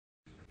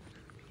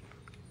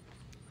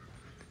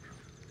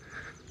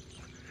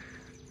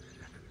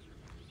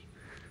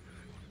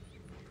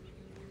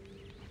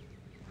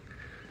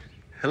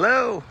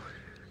Hello.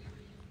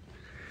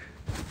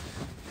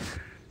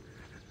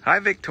 Hi,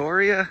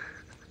 Victoria.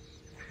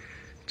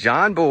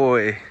 John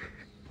Boy.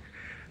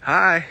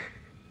 Hi.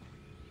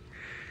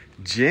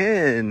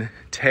 Jen,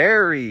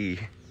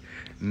 Terry,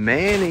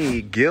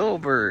 Manny,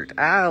 Gilbert,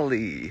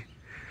 Allie,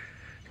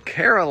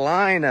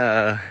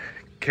 Carolina,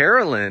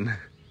 Carolyn,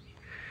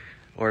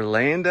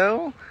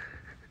 Orlando,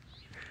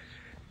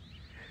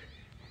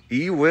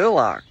 E.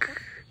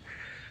 Willock.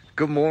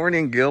 Good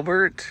morning,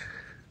 Gilbert.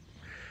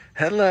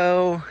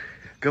 Hello.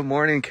 Good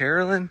morning,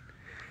 Carolyn.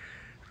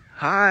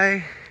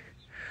 Hi.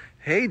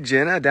 Hey,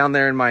 Jenna, down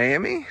there in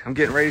Miami. I'm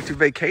getting ready to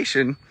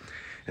vacation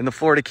in the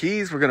Florida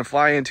Keys. We're going to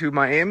fly into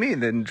Miami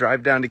and then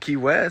drive down to Key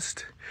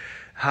West.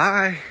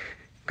 Hi.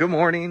 Good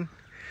morning.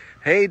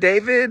 Hey,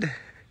 David.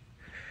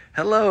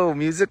 Hello,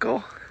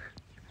 musical.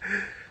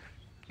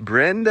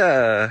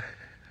 Brenda.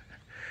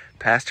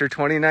 Pastor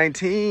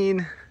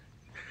 2019.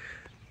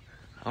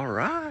 All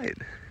right.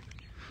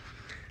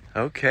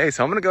 Okay,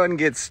 so I'm going to go ahead and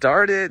get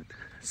started.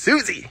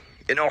 Susie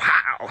in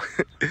Ohio.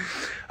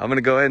 I'm going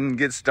to go ahead and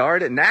get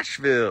started.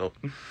 Nashville.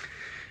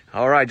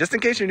 All right, just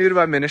in case you're new to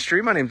my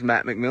ministry, my name's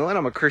Matt McMillen.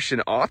 I'm a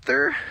Christian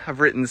author. I've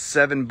written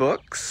 7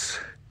 books.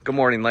 Good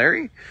morning,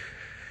 Larry.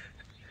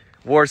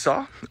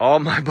 Warsaw. All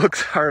my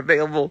books are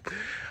available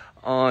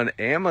on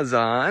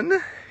Amazon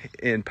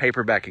in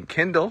paperback and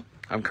Kindle.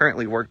 I'm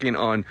currently working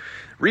on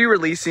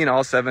re-releasing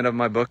all 7 of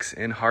my books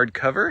in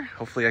hardcover.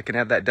 Hopefully I can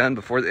have that done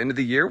before the end of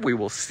the year. We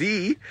will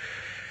see.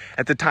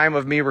 At the time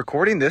of me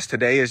recording this,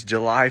 today is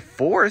July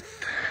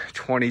 4th,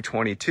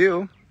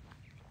 2022.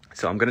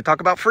 So I'm going to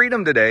talk about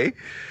freedom today.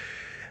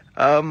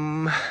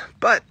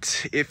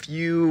 But if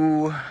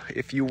you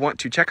want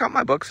to check out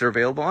my books, they're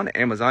available on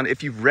Amazon.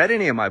 If you've read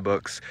any of my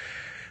books,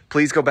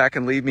 please go back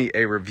and leave me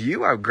a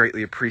review. I would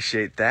greatly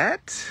appreciate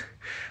that.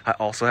 I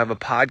also have a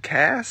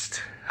podcast.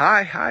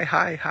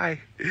 Hi.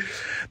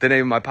 The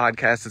name of my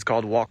podcast is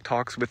called Walk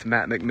Talks with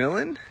Matt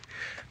McMillen.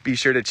 Be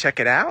sure to check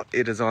it out.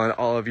 It is on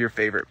all of your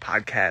favorite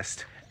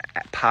podcasting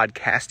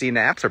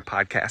apps or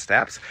podcast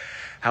apps,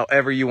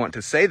 however you want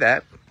to say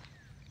that.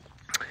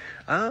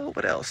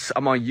 What else?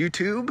 I'm on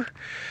YouTube.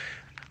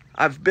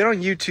 I've been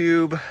on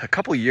YouTube a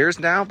couple years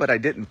now, but I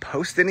didn't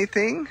post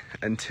anything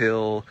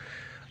until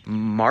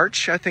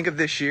March, I think, of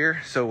this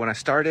year. So when I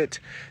started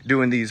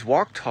doing these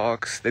walk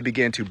talks, they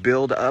began to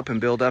build up,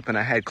 and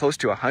I had close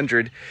to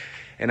 100,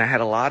 and I had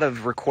a lot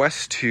of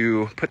requests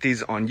to put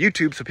these on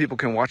YouTube so people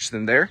can watch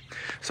them there.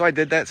 So I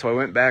did that. So I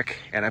went back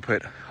and I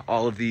put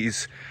all of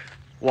these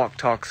walk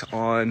talks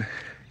on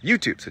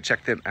YouTube. So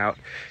check them out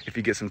if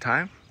you get some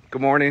time.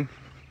 Good morning.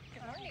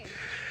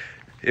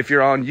 If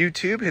you're on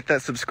YouTube, hit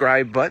that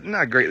subscribe button.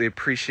 I greatly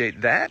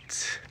appreciate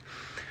that.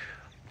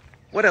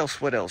 What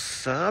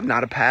else? I'm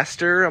not a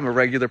pastor. I'm a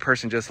regular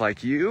person just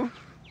like you.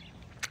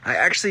 I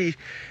actually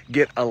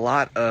get a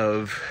lot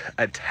of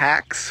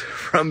attacks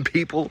from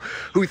people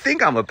who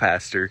think I'm a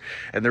pastor.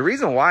 And the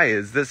reason why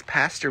is this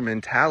pastor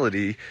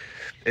mentality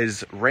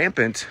is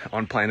rampant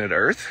on planet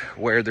Earth,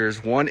 where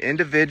there's one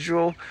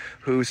individual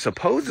who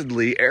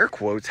supposedly, air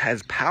quotes,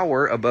 has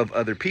power above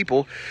other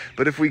people.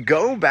 But if we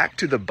go back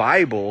to the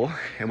Bible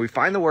and we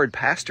find the word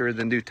pastor in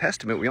the New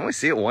Testament, we only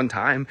see it one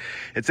time.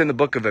 It's in the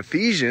book of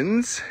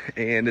Ephesians,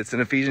 and it's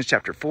in Ephesians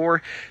chapter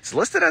 4. It's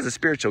listed as a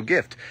spiritual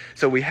gift.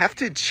 So we have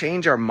to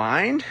change our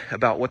mind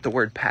about what the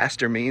word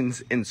pastor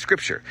means in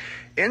Scripture.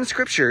 In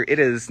Scripture, it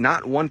is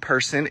not one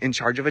person in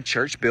charge of a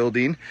church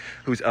building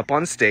who's up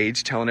on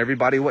stage telling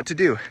everybody what to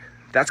do.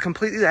 That's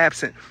completely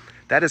absent.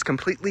 That is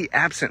completely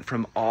absent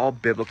from all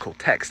biblical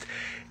text.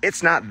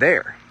 It's not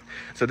there.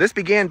 So this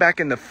began back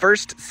in the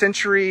 1st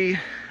century,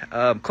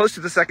 close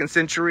to the 2nd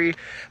century,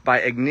 by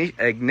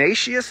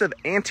Ignatius of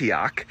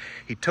Antioch.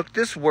 He took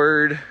this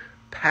word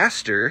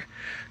pastor,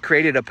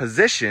 created a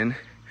position,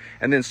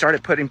 and then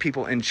started putting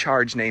people in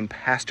charge named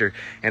pastor.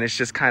 And it's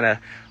just kind of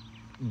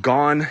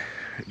gone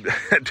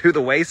to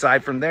the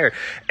wayside from there.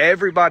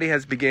 Everybody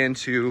has began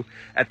to,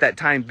 at that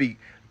time,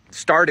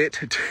 started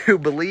to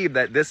believe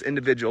that this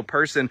individual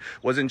person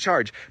was in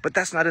charge. But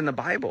that's not in the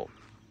Bible.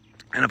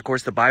 And of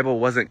course, the Bible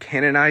wasn't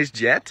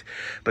canonized yet,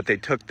 but they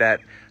took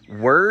that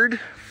word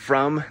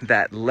from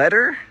that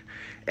letter,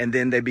 and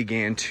then they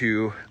began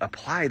to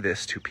apply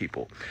this to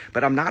people.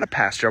 But I'm not a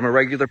pastor. I'm a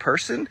regular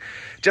person,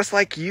 just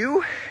like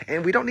you.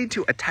 And we don't need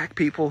to attack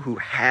people who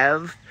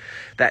have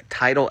that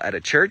title at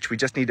a church. We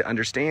just need to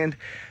understand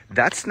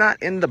that's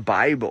not in the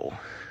Bible.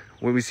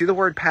 When we see the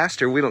word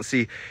pastor, we don't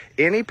see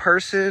any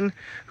person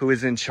who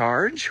is in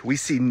charge. We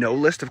see no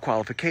list of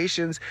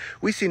qualifications.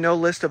 We see no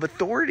list of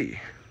authority.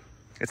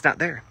 It's not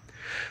there.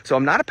 So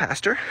I'm not a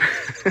pastor.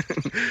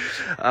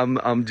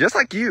 I'm just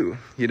like you,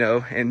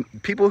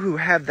 and people who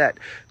have that,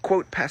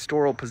 quote,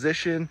 pastoral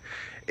position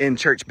in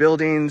church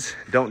buildings,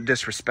 don't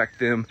disrespect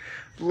them.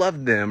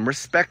 Love them,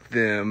 respect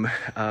them.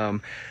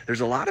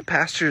 There's a lot of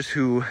pastors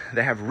who,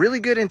 they have really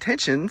good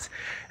intentions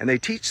and they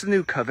teach the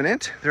new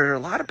covenant. There are a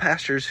lot of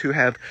pastors who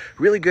have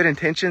really good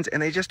intentions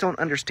and they just don't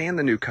understand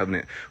the new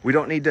covenant. We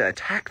don't need to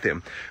attack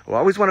them. We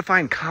always want to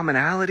find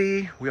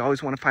commonality. We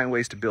always want to find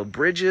ways to build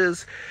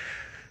bridges.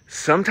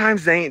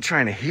 Sometimes they ain't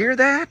trying to hear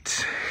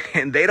that,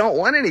 and they don't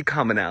want any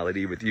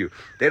commonality with you.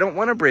 They don't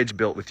want a bridge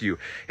built with you.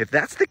 If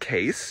that's the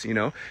case,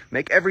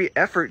 make every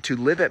effort to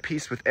live at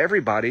peace with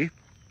everybody.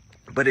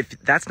 But if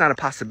that's not a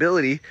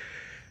possibility,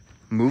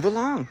 move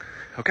along,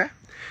 okay?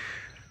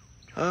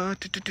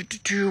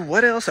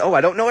 What else? Oh, I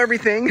don't know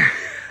everything.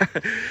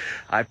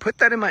 I put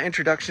that in my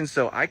introduction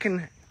so I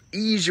can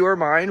ease your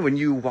mind when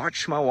you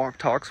watch my walk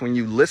talks, when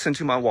you listen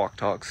to my walk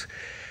talks.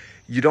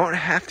 You don't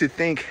have to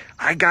think,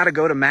 I gotta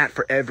go to Matt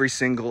for every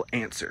single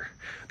answer.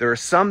 There are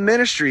some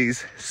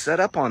ministries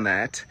set up on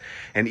that,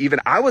 and even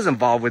I was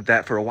involved with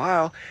that for a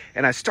while,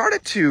 and I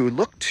started to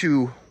look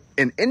to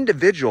an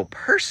individual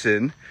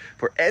person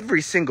for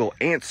every single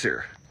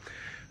answer.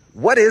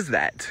 What is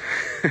that?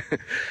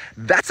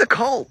 That's a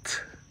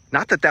cult.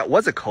 Not that that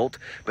was a cult,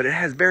 but it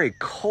has very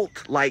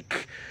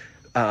cult-like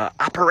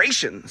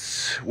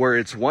operations where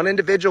it's one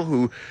individual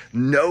who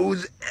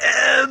knows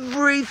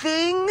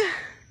everything.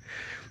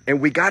 And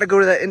we got to go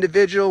to that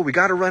individual. We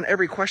got to run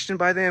every question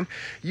by them.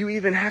 You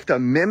even have to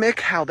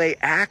mimic how they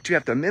act. You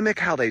have to mimic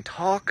how they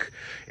talk.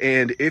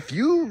 And if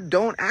you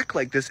don't act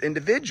like this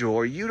individual,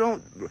 or you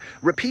don't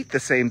repeat the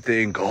same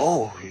thing,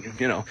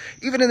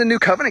 even in the New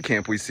Covenant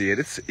camp, we see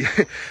it.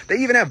 They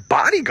even have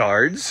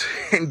bodyguards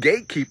and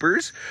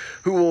gatekeepers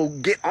who will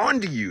get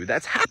onto you.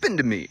 That's happened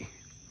to me.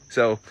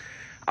 So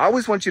I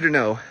always want you to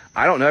know,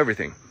 I don't know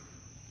everything.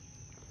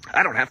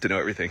 I don't have to know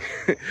everything.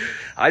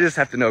 I just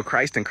have to know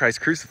Christ and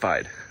Christ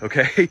crucified,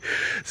 okay?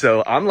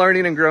 So I'm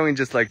learning and growing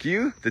just like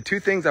you. The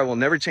two things I will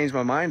never change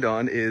my mind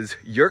on is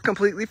you're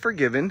completely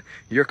forgiven,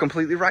 you're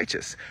completely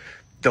righteous.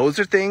 Those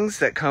are things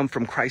that come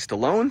from Christ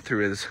alone,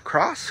 through his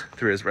cross,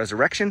 through his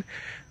resurrection.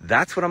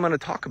 That's what I'm going to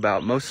talk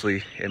about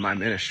mostly in my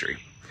ministry.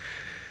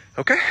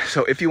 Okay,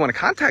 so if you want to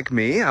contact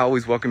me, I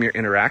always welcome your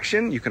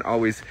interaction. You can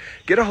always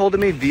get a hold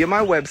of me via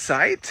my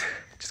website.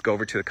 Just go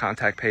over to the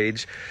contact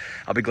page.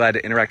 I'll be glad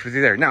to interact with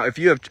you there. Now, if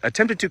you have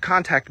attempted to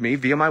contact me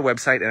via my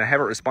website and I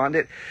haven't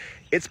responded,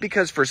 it's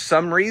because for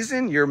some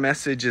reason your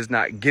message is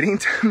not getting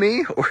to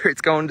me or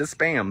it's going to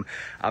spam.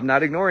 I'm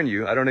not ignoring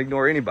you. I don't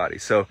ignore anybody.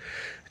 So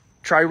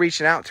try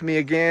reaching out to me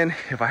again.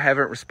 If I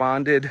haven't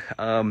responded,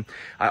 I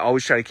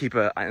always try to keep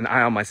an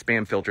eye on my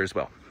spam filter as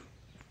well.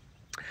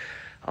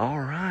 All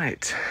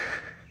right.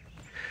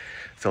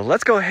 So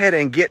let's go ahead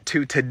and get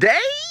to today's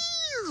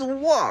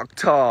walk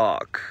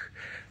talk.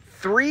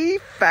 3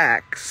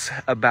 facts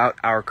about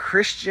our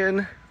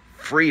Christian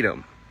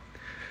freedom.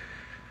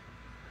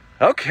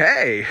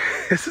 Okay,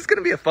 this is going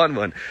to be a fun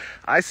one.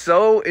 I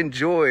so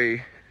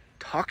enjoy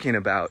talking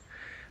about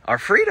our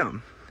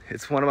freedom.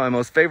 It's one of my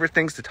most favorite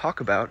things to talk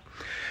about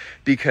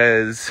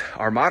because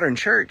our modern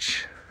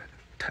church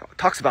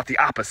talks about the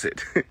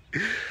opposite.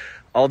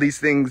 All these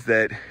things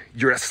that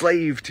you're a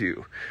slave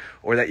to,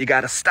 or that you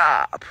got to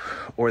stop,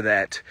 or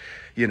that,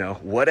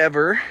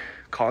 whatever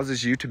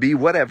causes you to be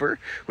whatever,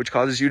 which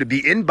causes you to be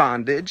in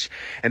bondage.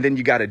 And then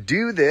you got to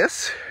do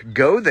this,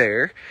 go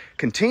there,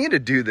 continue to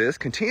do this,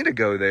 continue to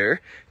go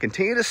there,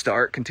 continue to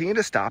start, continue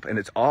to stop. And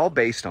it's all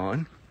based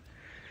on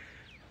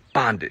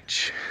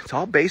bondage. It's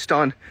all based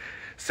on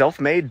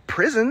self-made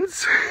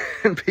prisons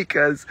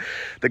because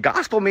the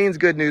gospel means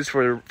good news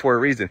for a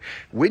reason.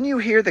 When you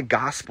hear the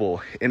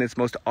gospel in its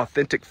most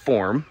authentic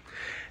form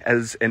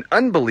as an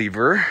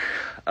unbeliever,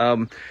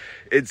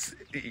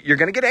 you're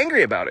going to get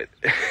angry about it.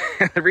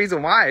 The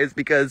reason why is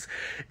because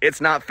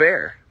it's not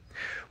fair.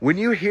 When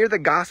you hear the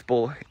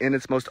gospel in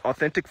its most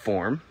authentic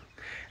form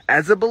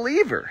as a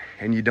believer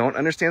and you don't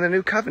understand the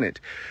new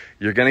covenant,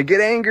 you're going to get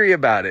angry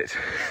about it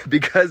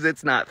because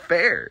it's not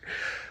fair.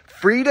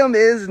 Freedom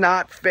is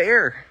not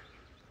fair.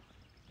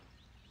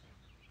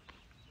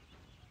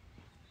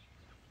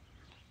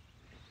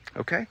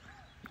 Okay?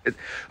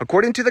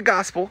 According to the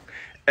gospel,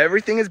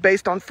 everything is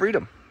based on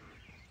freedom.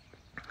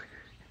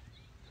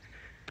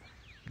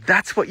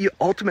 That's what you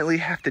ultimately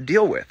have to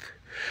deal with.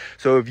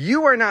 So if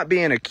you are not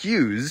being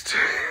accused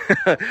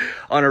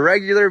on a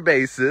regular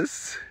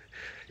basis,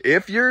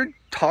 if you're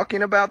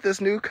talking about this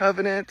new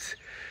covenant,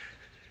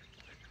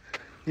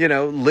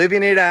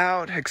 living it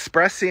out,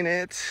 expressing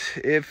it,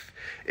 if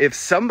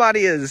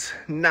somebody is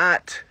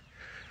not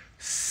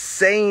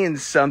saying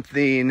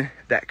something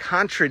that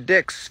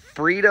contradicts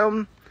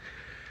freedom,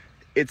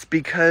 it's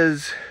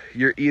because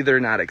you're either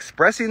not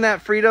expressing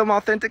that freedom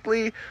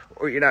authentically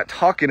or you're not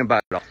talking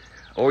about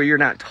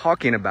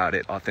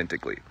it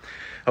authentically.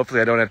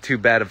 Hopefully I don't have too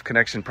bad of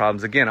connection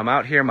problems. Again, I'm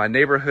out here in my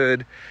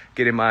neighborhood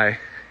getting my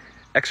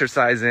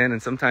exercise in,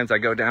 and sometimes I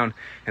go down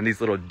in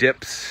these little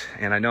dips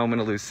and I know I'm going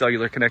to lose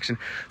cellular connection.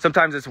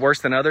 Sometimes it's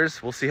worse than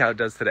others. We'll see how it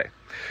does today.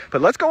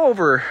 But let's go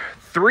over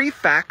 3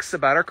 facts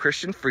about our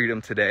Christian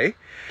freedom today.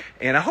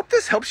 And I hope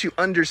this helps you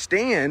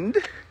understand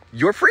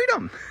your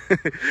freedom.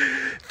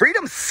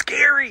 Freedom's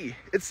scary.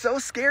 It's so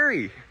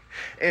scary.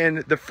 And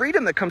the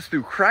freedom that comes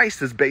through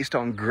Christ is based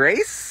on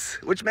grace,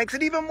 which makes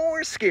it even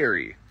more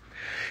scary.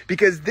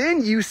 Because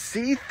then you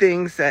see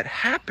things that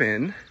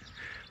happen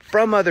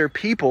from other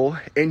people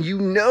and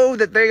you know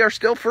that they are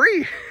still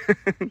free.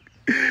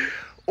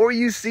 Or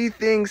you see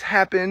things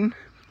happen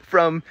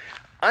from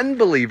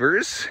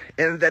unbelievers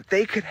and that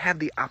they could have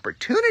the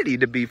opportunity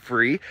to be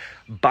free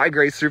by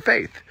grace through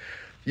faith.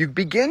 You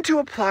begin to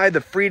apply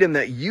the freedom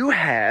that you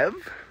have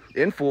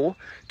in full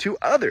to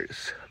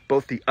others,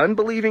 both the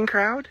unbelieving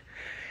crowd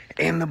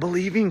and the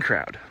believing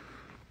crowd.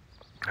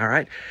 All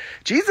right.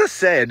 Jesus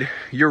said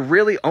you're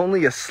really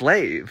only a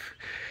slave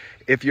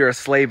if you're a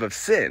slave of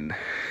sin.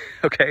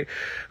 Okay.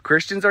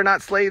 Christians are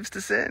not slaves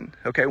to sin.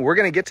 Okay. We're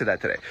going to get to that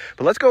today,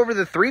 but let's go over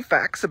the 3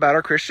 facts about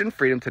our Christian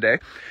freedom today.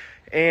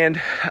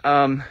 And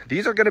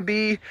these are going to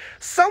be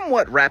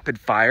somewhat rapid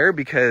fire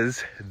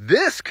because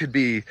this could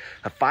be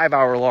a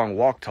 5-hour-long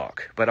walk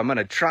talk, but I'm going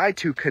to try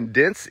to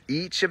condense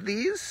each of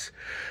these.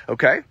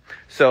 Okay,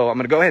 so I'm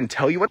going to go ahead and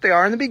tell you what they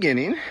are in the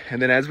beginning,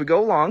 and then as we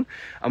go along,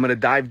 I'm going to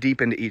dive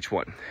deep into each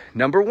one.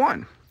 Number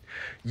 1,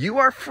 you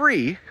are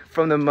free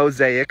from the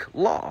Mosaic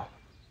law.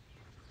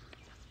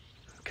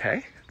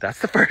 Okay, that's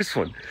the first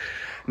one.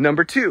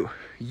 Number 2,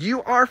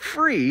 you are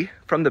free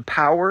from the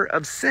power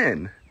of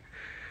sin.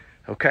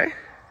 Okay?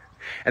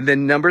 And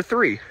then number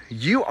 3,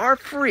 you are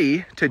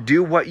free to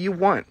do what you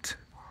want.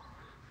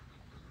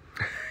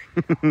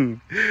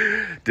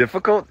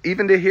 Difficult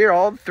even to hear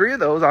all 3 of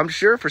those, I'm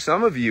sure, for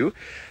some of you.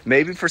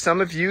 Maybe for some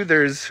of you,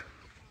 there's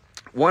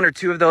 1 or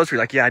 2 of those where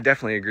you're like, yeah, I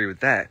definitely agree with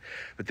that.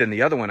 But then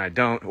the other one I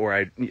don't,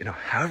 or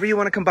however you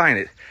want to combine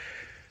it,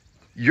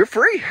 you're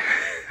free.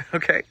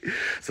 Okay?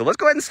 So let's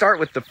go ahead and start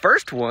with the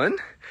first one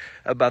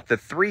about the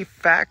 3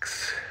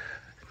 facts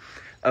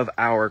of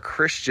our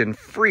Christian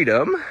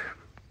freedom.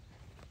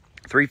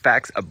 3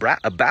 facts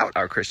about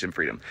our Christian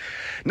freedom.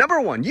 Number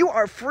 1, you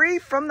are free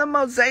from the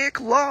Mosaic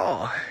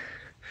law.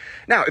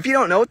 Now, if you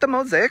don't know what the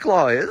Mosaic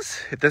law is,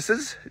 if this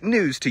is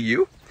news to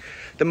you,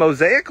 the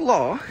Mosaic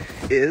law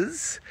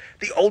is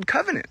the Old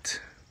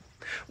Covenant.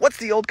 What's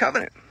the Old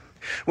Covenant?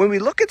 When we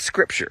look at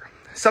Scripture,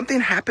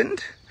 something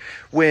happened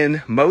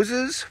when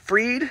Moses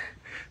freed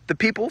the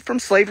people from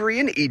slavery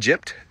in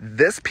Egypt.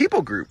 This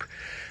people group,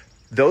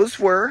 those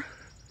were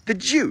the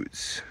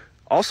Jews,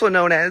 also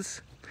known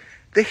as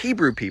the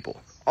Hebrew people,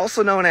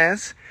 also known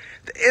as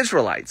the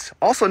Israelites,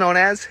 also known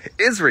as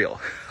Israel.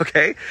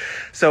 Okay,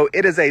 so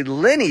it is a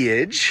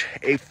lineage,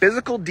 a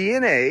physical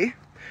DNA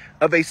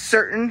of a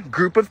certain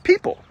group of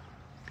people.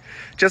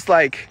 Just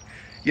like,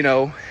 you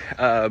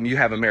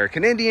have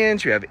American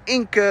Indians, you have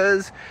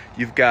Incas,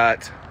 you've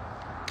got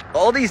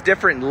all these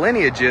different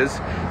lineages.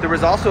 There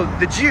was also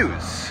the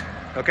Jews.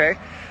 Okay,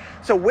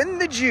 so when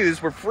the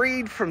Jews were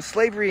freed from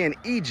slavery in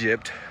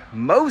Egypt,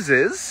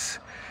 Moses,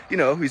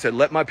 he said,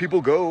 let my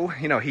people go.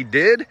 He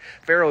did.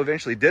 Pharaoh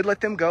eventually did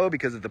let them go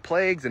because of the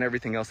plagues and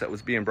everything else that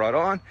was being brought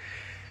on.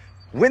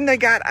 When they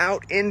got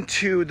out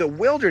into the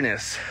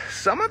wilderness,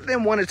 some of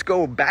them wanted to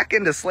go back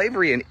into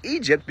slavery in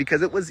Egypt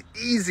because it was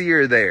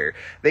easier there.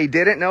 They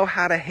didn't know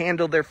how to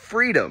handle their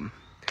freedom.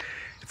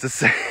 It's the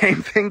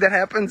same thing that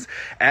happens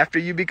after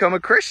you become a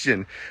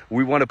Christian.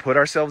 We want to put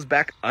ourselves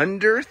back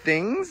under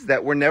things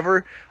that were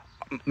never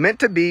meant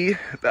to be,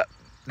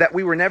 that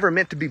we were never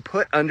meant to be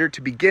put under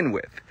to begin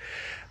with.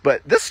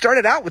 But this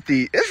started out with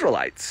the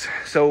Israelites.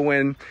 So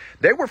when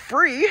they were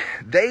free,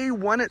 they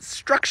wanted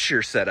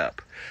structure set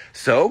up.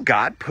 So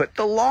God put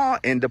the law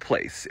into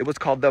place. It was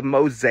called the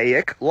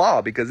Mosaic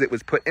law because it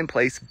was put in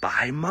place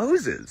by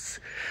Moses.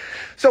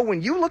 So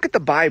when you look at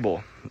the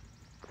Bible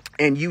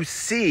and you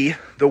see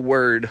the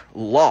word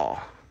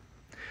law,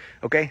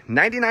 okay,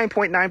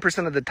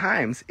 99.9% of the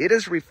times it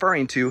is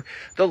referring to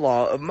the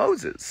law of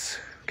Moses.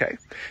 Okay,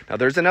 now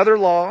there's another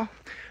law.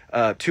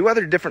 2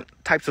 other different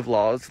types of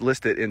laws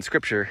listed in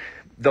Scripture.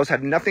 Those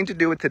have nothing to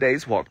do with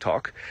today's walk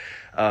talk.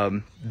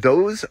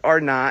 Those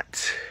are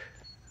not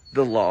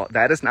the law.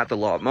 That is not the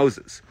law of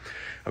Moses.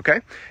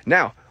 Okay?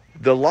 Now,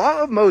 the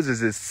law of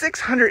Moses is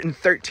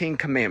 613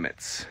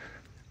 commandments.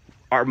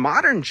 Our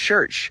modern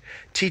church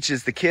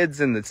teaches the kids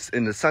in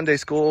the Sunday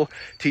school,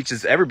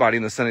 teaches everybody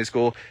in the Sunday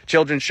school,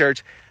 children's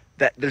church,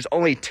 that there's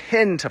only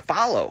 10 to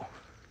follow.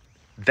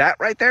 That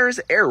right there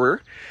is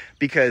error,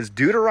 because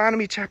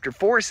Deuteronomy chapter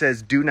 4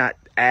 says, do not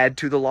add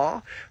to the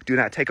law, do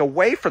not take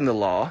away from the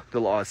law. The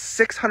law is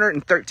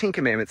 613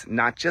 commandments,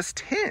 not just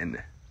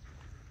 10.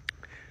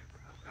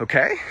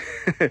 Okay?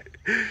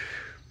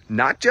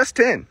 Not just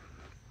 10.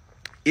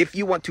 If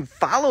you want to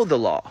follow the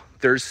law,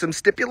 there's some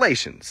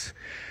stipulations.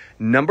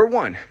 Number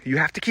 1, you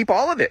have to keep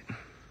all of it.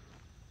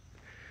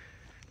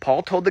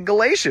 Paul told the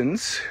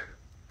Galatians,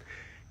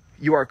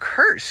 you are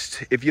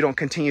cursed if you don't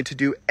continue to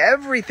do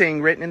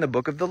everything written in the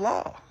book of the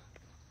law.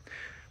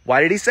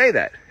 Why did he say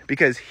that?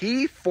 Because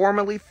he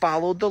formerly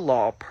followed the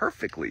law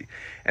perfectly.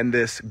 And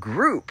this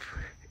group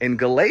in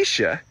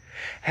Galatia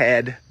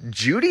had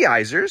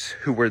Judaizers,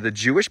 who were the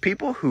Jewish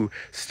people who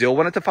still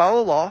wanted to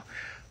follow the law,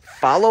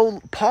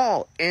 follow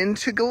Paul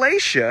into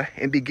Galatia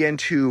and begin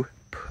to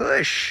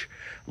push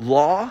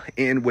law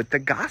in with the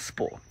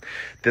gospel.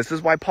 This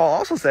is why Paul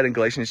also said in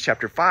Galatians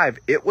chapter 5,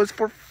 it was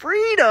for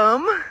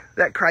freedom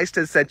that Christ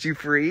has set you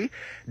free.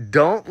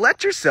 Don't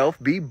let yourself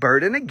be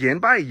burdened again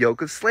by a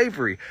yoke of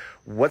slavery.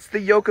 What's the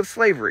yoke of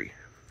slavery?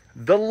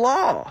 The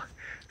law.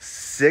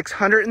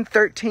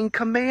 613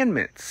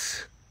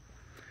 commandments.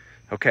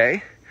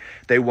 Okay?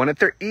 They wanted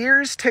their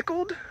ears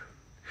tickled.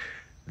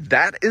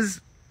 That is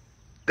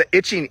the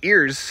itching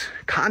ears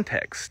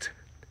context,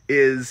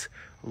 is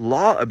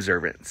law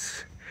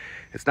observance.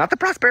 It's not the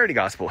prosperity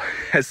gospel,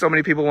 as so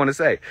many people want to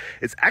say.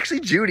 It's actually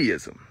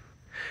Judaism.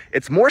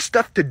 It's more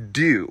stuff to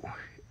do.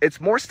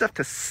 It's more stuff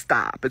to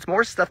stop. It's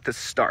more stuff to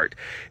start.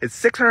 It's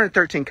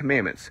 613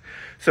 commandments.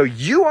 So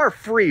you are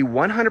free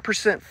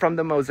 100% from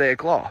the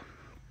Mosaic law.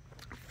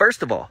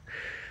 First of all,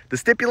 the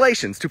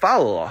stipulations to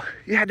follow the law,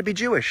 you had to be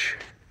Jewish.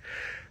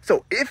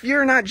 So if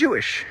you're not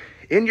Jewish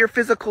in your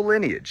physical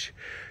lineage,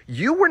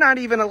 you were not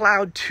even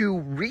allowed to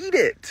read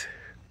it.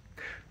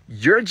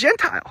 You're a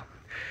Gentile.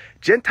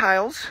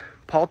 Gentiles,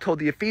 Paul told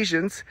the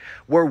Ephesians,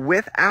 were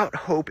without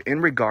hope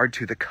in regard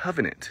to the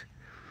covenant.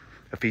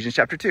 Ephesians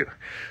chapter 2.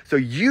 So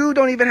you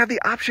don't even have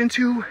the option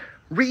to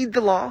read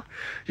the law.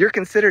 You're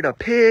considered a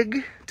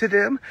pig to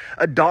them,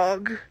 a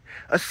dog,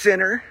 a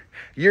sinner.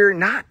 You're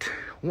not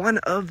one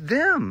of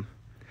them.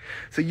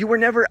 So you were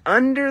never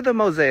under the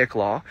Mosaic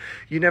law.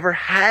 You never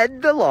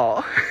had the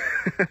law.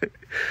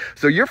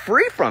 So you're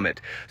free from it.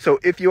 So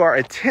if you are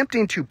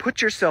attempting to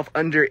put yourself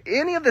under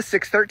any of the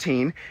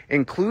 613,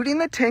 including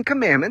the 10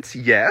 commandments,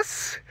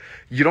 yes,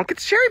 you don't get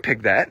to cherry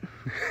pick that.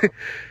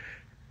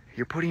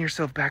 You're putting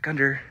yourself back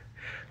under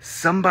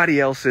somebody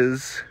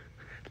else's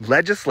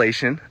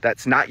legislation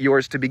that's not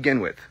yours to begin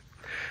with.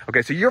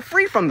 Okay, so you're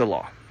free from the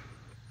law.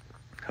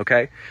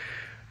 Okay?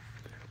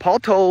 Paul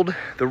told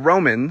the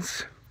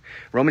Romans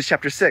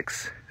chapter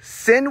 6,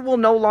 sin will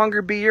no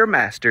longer be your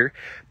master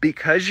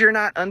because you're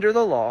not under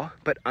the law,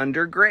 but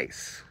under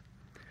grace.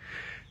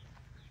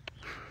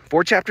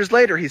 4 chapters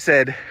later, he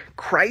said,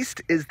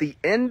 Christ is the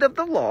end of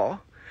the law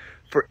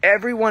for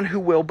everyone who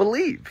will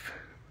believe.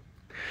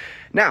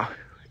 Now,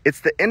 it's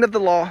the end of the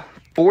law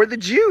for the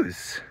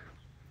Jews.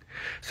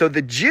 So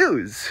the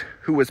Jews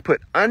who was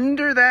put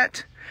under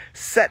that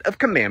set of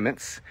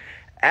commandments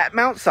at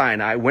Mount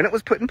Sinai, when it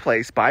was put in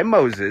place by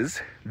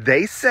Moses,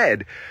 they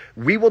said,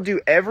 we will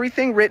do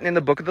everything written in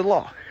the book of the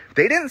law.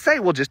 They didn't say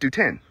we'll just do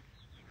 10.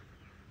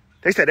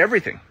 They said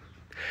everything.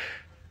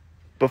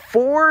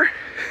 Before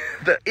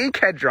the ink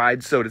had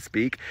dried, so to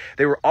speak,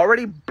 they were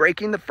already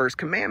breaking the first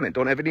commandment.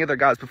 Don't have any other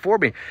gods before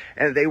me.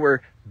 And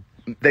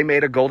they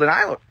made a golden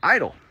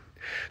idol.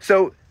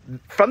 So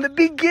from the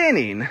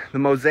beginning, the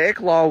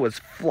Mosaic law was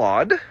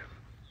flawed.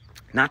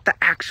 Not the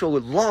actual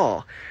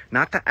law,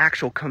 not the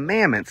actual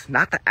commandments,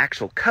 not the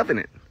actual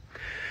covenant.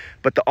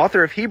 But the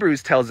author of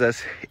Hebrews tells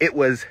us it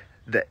was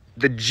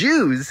the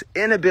Jews'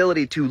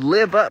 inability to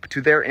live up to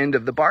their end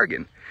of the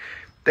bargain.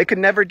 They could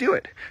never do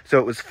it. So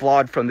it was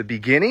flawed from the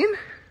beginning,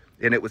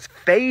 and it was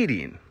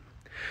fading.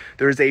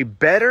 There's a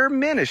better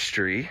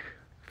ministry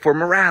for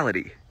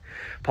morality.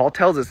 Paul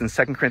tells us in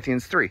 2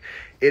 Corinthians 3,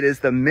 it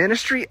is the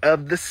ministry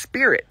of the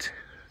Spirit.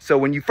 So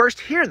when you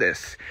first hear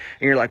this,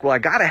 and you're like, well, I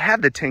got to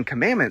have the 10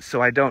 commandments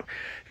so I don't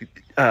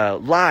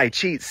lie,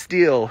 cheat,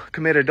 steal,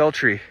 commit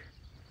adultery.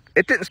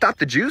 It didn't stop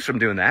the Jews from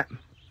doing that.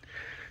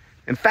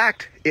 In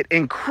fact, it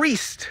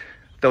increased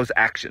those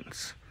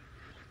actions.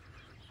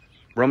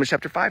 Romans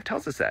chapter 5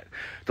 tells us that.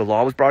 The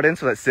law was brought in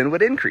so that sin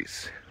would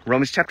increase.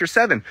 Romans chapter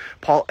 7,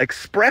 Paul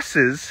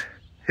expresses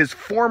his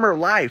former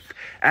life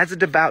as a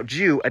devout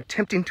Jew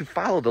attempting to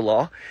follow the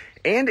law.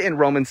 And in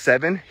Romans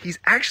 7, he's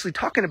actually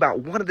talking about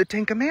one of the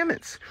 10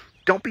 commandments.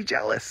 Don't be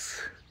jealous.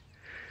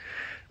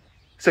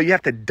 So you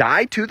have to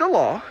die to the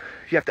law.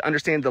 You have to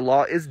understand the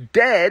law is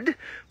dead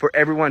for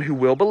everyone who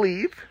will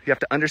believe. You have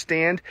to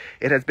understand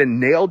it has been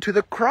nailed to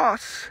the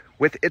cross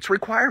with its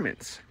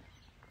requirements.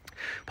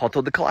 Paul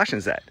told the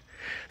Colossians that.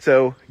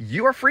 So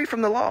you are free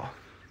from the law.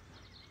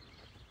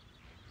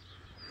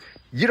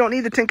 You don't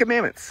need the 10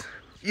 commandments.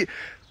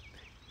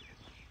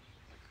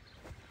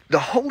 The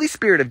Holy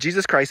Spirit of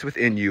Jesus Christ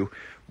within you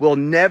will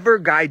never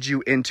guide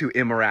you into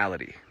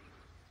immorality.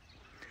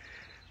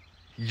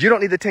 You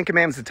don't need the 10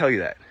 commandments to tell you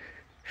that.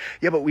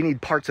 Yeah, but we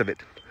need parts of it.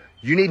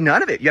 You need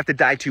none of it. You have to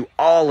die to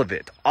all of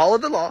it. All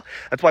of the law.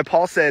 That's why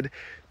Paul said,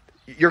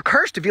 you're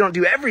cursed if you don't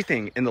do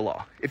everything in the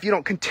law. If you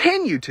don't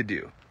continue to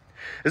do.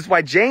 This is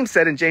why James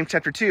said in James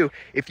chapter 2,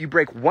 if you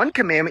break one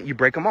commandment, you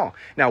break them all.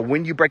 Now,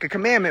 when you break a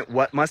commandment,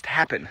 what must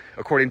happen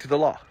according to the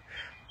law?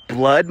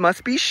 Blood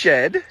must be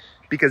shed,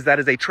 because that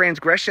is a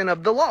transgression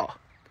of the law.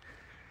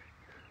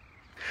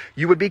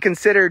 You would be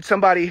considered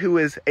somebody who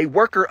is a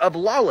worker of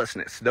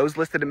lawlessness. Those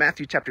listed in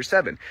Matthew chapter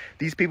 7.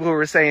 These people who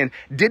were saying,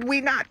 did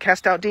we not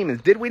cast out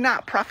demons? Did we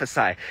not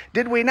prophesy?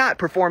 Did we not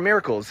perform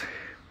miracles?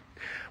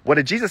 What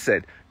did Jesus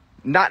say?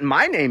 Not in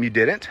my name you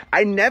didn't.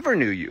 I never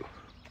knew you.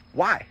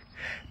 Why?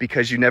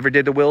 Because you never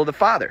did the will of the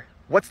Father.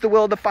 What's the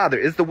will of the Father?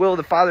 Is the will of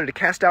the Father to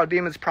cast out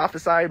demons,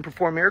 prophesy, and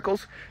perform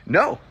miracles?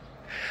 No.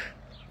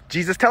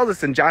 Jesus tells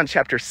us in John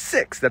chapter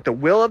 6 that the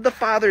will of the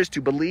Father is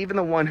to believe in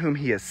the one whom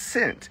he has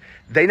sent.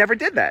 They never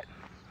did that.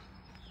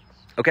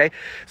 Okay?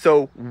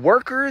 So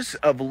workers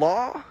of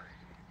law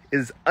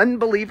is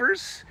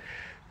unbelievers.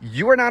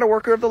 You are not a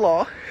worker of the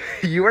law.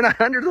 You are not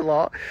under the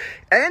law.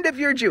 And if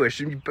you're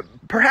Jewish,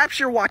 perhaps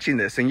you're watching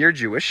this and you're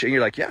Jewish and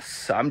you're like,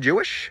 yes, I'm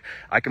Jewish.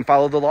 I can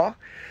follow the law.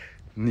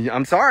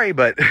 I'm sorry,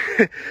 but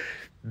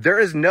there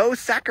is no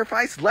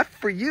sacrifice left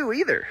for you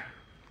either.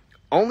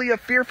 Only a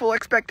fearful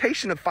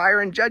expectation of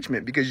fire and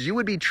judgment, because you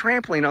would be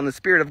trampling on the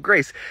Spirit of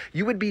grace.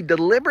 You would be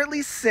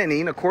deliberately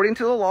sinning according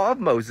to the law of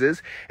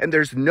Moses, and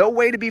there's no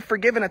way to be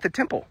forgiven at the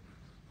temple.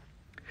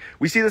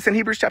 We see this in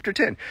Hebrews chapter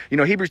 10.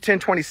 Hebrews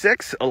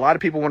 10:26, a lot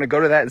of people want to go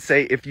to that and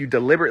say, if you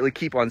deliberately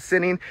keep on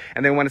sinning,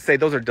 and they want to say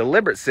those are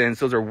deliberate sins,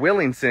 those are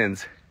willing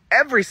sins.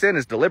 Every sin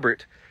is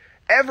deliberate.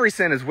 Every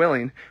sin is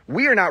willing.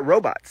 We are not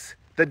robots.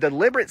 The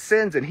deliberate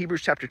sins in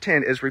Hebrews chapter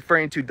 10 is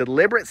referring to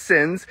deliberate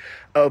sins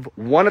of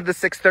one of the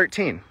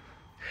 613.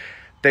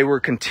 They were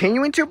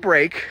continuing to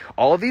break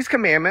all of these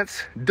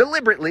commandments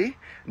deliberately,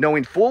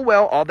 knowing full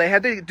well all they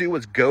had to do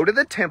was go to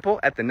the temple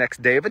at the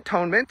next day of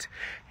atonement,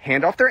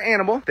 hand off their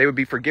animal. They would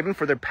be forgiven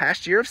for their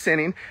past year of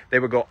sinning. They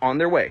would go on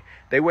their way.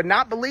 They would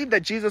not believe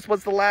that Jesus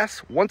was the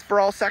last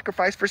once-for-all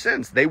sacrifice for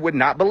sins. They would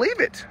not believe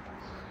it.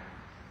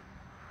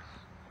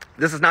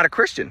 This is not a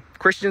Christian.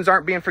 Christians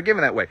aren't being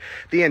forgiven that way.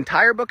 The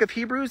entire book of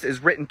Hebrews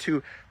is written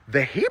to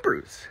the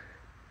Hebrews,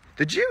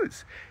 the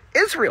Jews,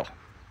 Israel.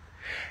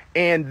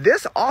 And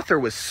this author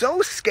was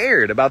so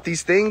scared about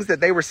these things that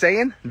they were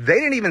saying, they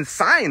didn't even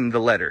sign the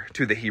letter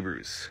to the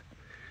Hebrews,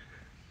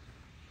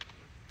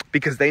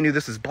 because they knew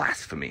this is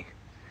blasphemy.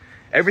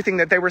 Everything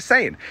that they were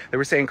saying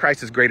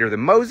Christ is greater than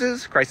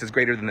Moses, Christ is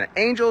greater than the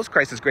angels,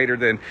 Christ is greater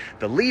than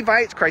the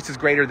Levites, Christ is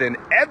greater than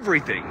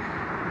everything.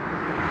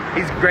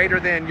 He's greater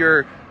than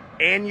your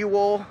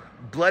annual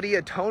bloody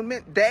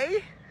atonement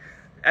day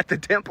at the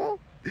temple,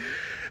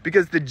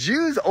 because the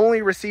Jews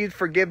only received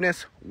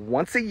forgiveness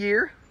once a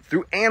year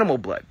through animal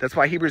blood. That's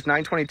why Hebrews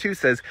 9:22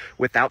 says,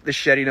 without the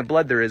shedding of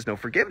blood, there is no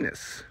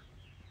forgiveness.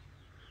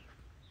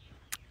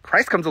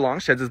 Christ comes along,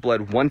 sheds his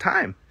blood one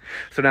time.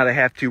 So now they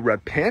have to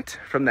repent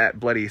from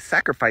that bloody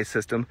sacrifice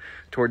system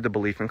toward the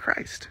belief in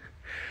Christ.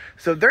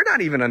 So they're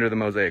not even under the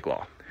Mosaic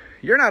law.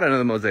 You're not under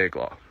the Mosaic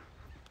law.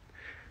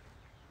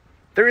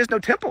 There is no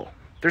temple.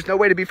 There's no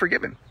way to be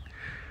forgiven.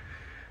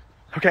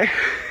 Okay?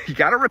 You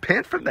got to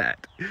repent from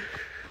that.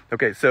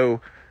 Okay, so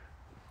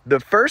the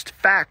first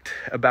fact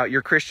about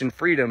your Christian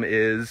freedom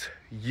is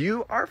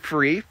you are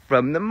free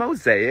from the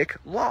Mosaic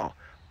law.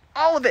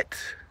 All of it.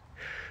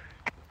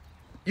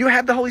 You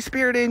have the Holy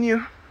Spirit in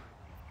you.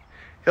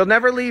 He'll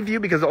never leave you,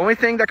 because the only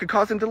thing that could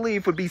cause him to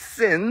leave would be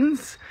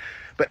sins.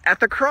 But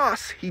at the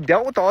cross, he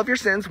dealt with all of your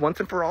sins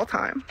once and for all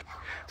time.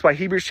 That's why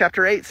Hebrews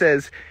chapter 8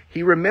 says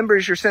he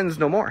remembers your sins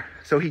no more.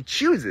 So he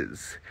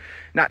chooses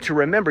not to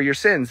remember your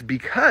sins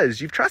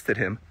because you've trusted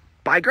him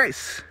by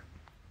grace.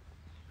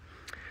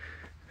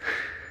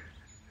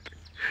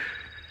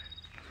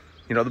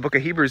 The book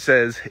of Hebrews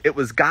says it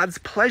was God's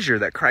pleasure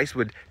that Christ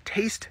would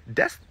taste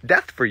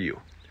death for you.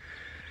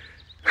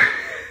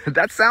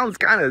 That sounds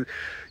kind of,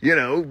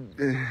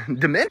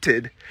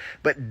 demented,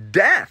 but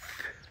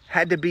death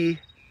had to be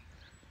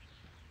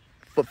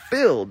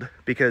fulfilled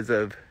because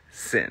of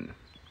sin.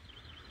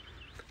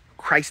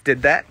 Christ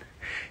did that.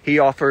 He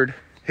offered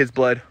his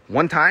blood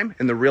one time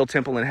in the real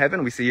temple in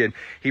heaven. We see in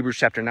Hebrews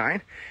chapter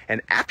 9.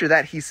 And after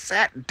that, he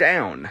sat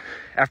down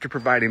after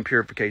providing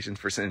purification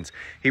for sins.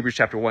 Hebrews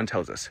chapter 1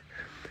 tells us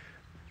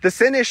the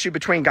sin issue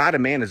between God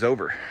and man is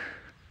over.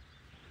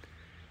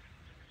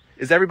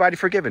 Is everybody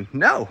forgiven?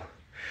 No.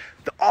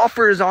 The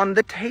offer is on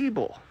the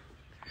table.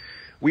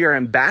 We are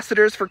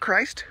ambassadors for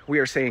Christ. We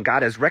are saying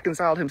God has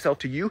reconciled himself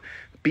to you.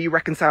 Be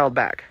reconciled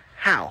back.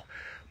 How?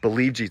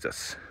 Believe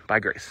Jesus by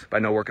grace, by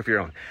no work of your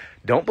own.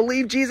 Don't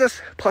believe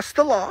Jesus plus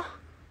the law,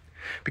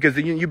 because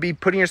then you'd be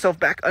putting yourself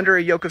back under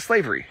a yoke of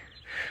slavery.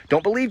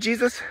 Don't believe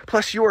Jesus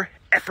plus your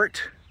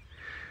effort,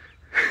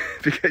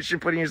 because you're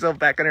putting yourself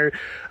back under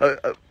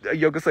a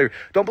yoke of slavery.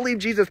 Don't believe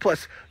Jesus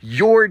plus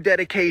your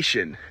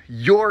dedication,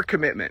 your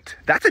commitment.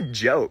 That's a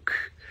joke.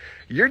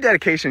 Your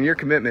dedication, your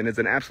commitment is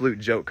an absolute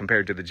joke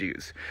compared to the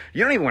Jews.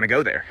 You don't even want to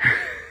go there.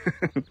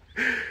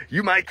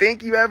 You might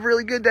think you have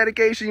really good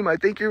dedication. You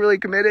might think you're really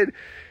committed.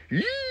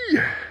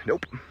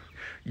 Nope.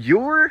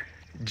 Your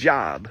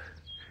job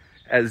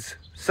as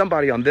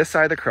somebody on this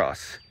side of the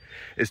cross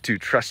is to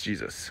trust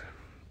Jesus.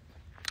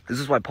 This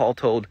is why Paul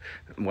told,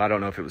 I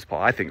don't know if it was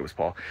Paul, I think it was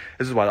Paul.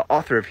 This is why the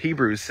author of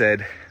Hebrews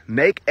said,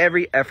 make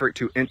every effort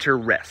to enter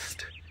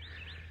rest.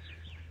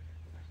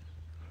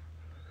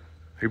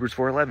 Hebrews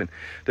 4:11.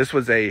 This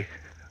was a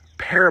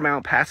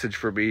paramount passage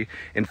for me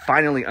in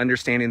finally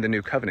understanding the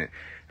new covenant.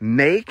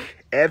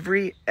 Make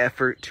every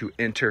effort to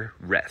enter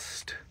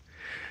rest.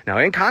 Now,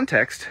 in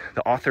context,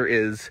 the author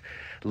is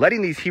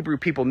letting these Hebrew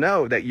people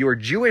know that your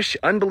Jewish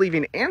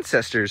unbelieving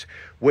ancestors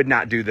would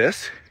not do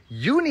this.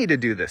 You need to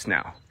do this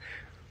now.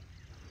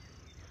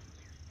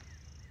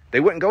 They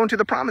wouldn't go into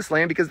the promised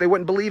land because they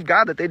wouldn't believe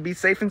God that they'd be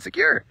safe and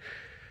secure.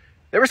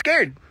 They were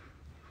scared.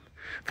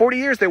 40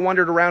 years they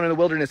wandered around in the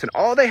wilderness, and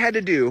all they had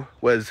to do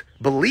was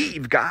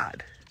believe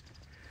God.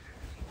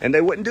 And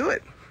they wouldn't do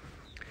it.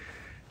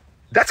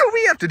 That's what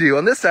we have to do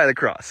on this side of the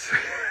cross.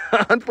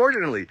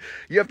 Unfortunately,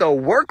 you have to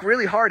work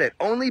really hard at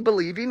only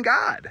believing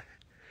God.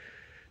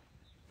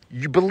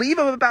 You believe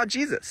him about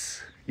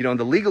Jesus. The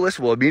legalists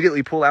will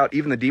immediately pull out,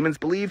 even the demons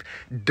believe.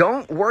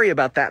 Don't worry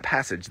about that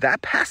passage.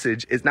 That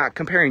passage is not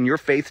comparing your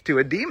faith to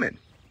a demon.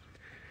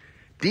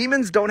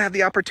 Demons don't have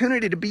the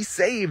opportunity to be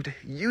saved.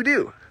 You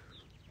do.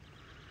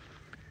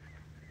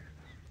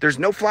 There's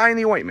no fly in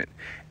the ointment.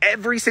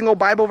 Every single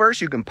Bible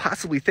verse you can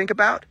possibly think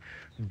about,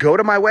 go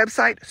to my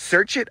website,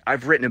 search it,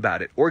 I've written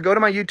about it. Or go to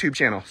my YouTube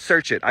channel,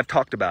 search it, I've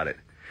talked about it.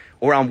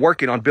 Or I'm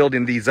working on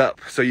building these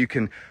up so you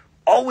can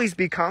always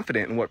be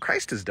confident in what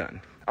Christ has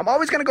done. I'm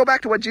always going to go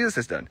back to what Jesus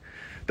has done.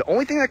 The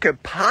only thing that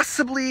could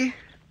possibly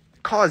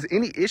cause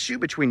any issue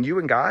between you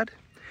and God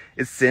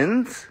is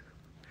sins.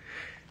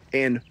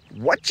 And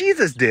what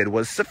Jesus did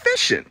was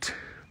sufficient.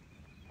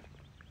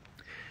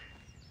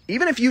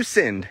 Even if you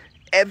sinned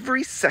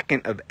every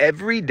second of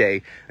every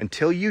day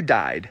until you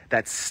died,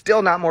 that's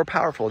still not more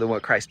powerful than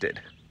what Christ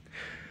did.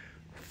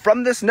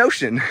 From this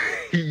notion,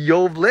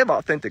 you'll live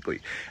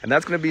authentically. And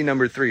that's going to be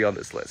number 3 on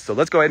this list. So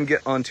let's go ahead and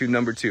get on to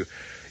number 2.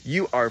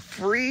 You are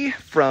free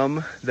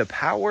from the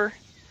power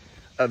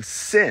of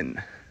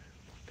sin.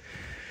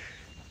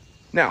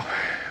 Now,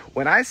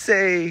 when I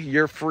say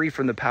you're free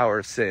from the power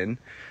of sin,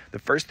 the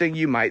first thing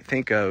you might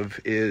think of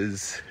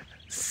is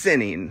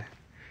sinning,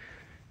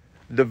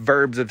 the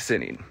verbs of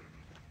sinning.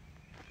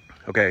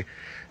 Okay,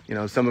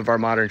 some of our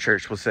modern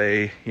church will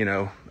say,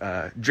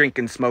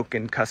 drinking,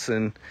 smoking,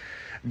 cussing,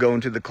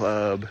 going to the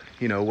club,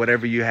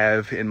 whatever you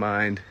have in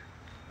mind.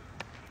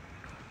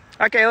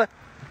 Hi, Kayla.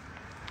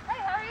 Hey,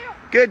 how are you?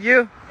 Good,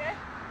 you? Good.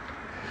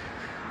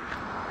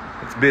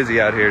 It's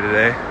busy out here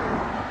today.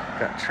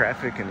 Got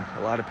traffic and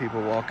a lot of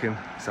people walking,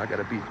 so I got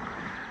to be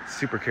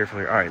super careful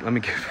here. All right, let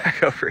me get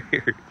back over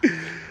here.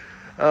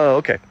 Oh,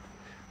 okay.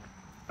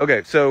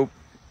 Okay, so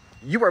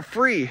you are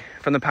free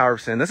from the power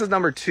of sin. This is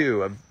number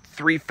 2 of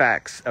 3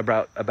 facts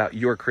about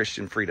your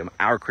Christian freedom.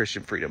 Our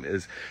Christian freedom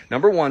is,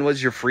 number 1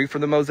 was you're free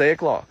from the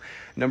Mosaic law.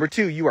 Number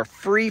 2, you are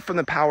free from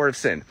the power of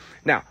sin.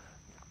 Now,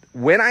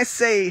 when I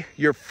say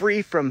you're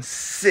free from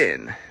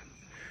sin,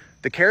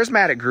 the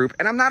charismatic group,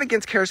 and I'm not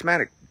against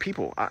charismatic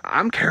people.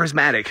 I'm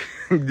charismatic.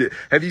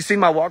 Have you seen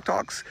my walk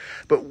talks?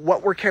 But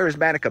what we're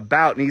charismatic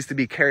about needs to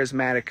be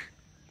charismatic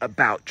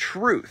about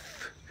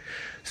truth.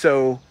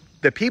 So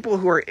the people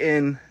who are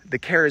in the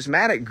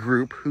charismatic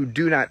group who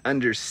do not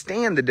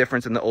understand the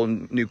difference in the old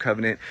and new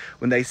covenant,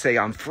 when they say,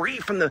 I'm free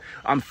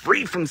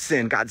from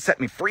sin, God set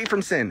me free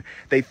from sin,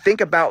 they think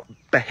about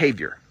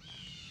behavior.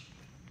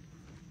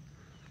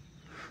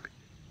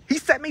 He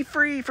set me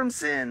free from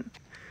sin.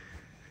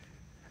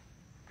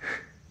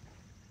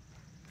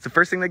 It's the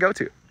first thing they go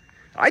to.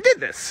 I did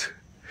this.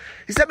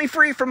 He set me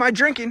free from my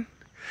drinking.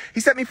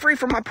 He set me free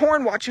from my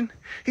porn watching.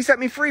 He set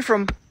me free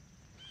from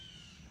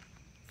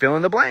fill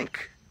in the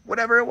blank,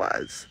 whatever it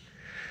was.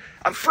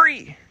 I'm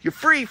free. You're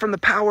free from the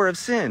power of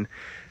sin.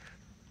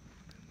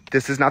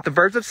 This is not the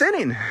verbs of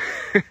sinning.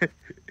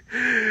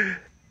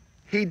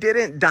 He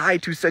didn't die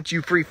to set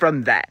you free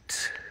from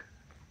that,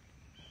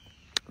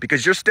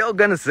 because you're still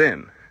gonna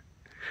sin.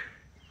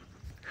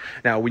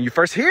 Now, when you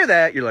first hear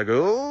that, you're like,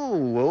 oh,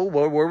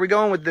 where are we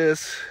going with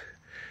this?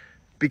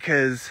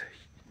 Because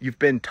you've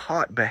been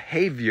taught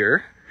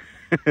behavior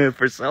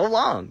for so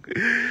long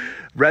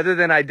rather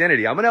than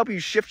identity. I'm going to help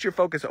you shift your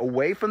focus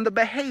away from the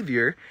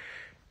behavior,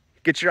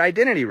 get your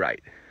identity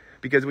right.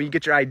 Because when you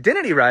get your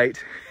identity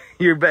right,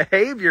 your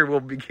behavior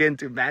will begin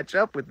to match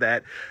up with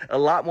that a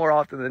lot more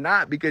often than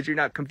not, because you're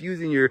not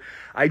confusing your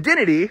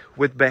identity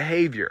with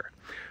behavior.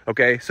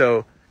 Okay,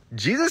 so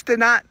Jesus did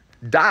not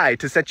die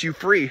to set you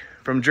free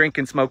from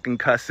drinking, smoking,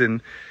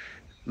 cussing,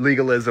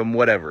 legalism,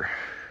 whatever.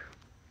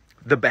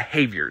 The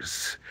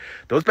behaviors.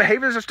 Those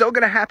behaviors are still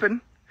going to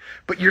happen,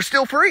 but you're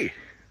still free.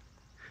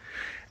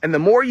 And the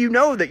more you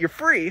know that you're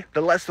free,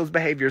 the less those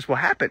behaviors will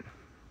happen.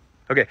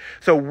 Okay,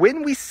 so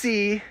when we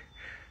see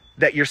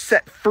that you're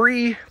set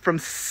free from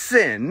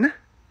sin,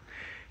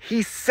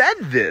 he said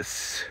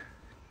this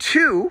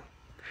to,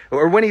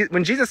 or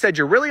when Jesus said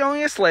you're really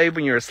only a slave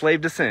when you're a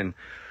slave to sin,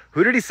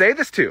 who did he say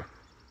this to?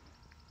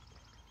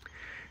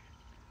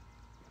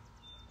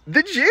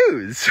 The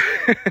Jews.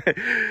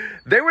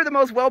 They were the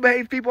most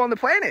well-behaved people on the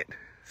planet.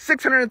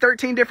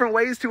 613 different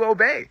ways to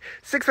obey.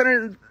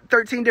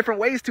 613 different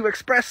ways to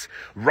express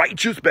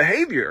righteous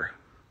behavior.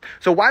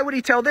 So why would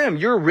he tell them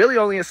you're really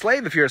only a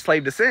slave if you're a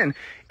slave to sin,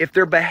 if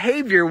their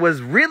behavior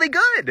was really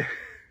good?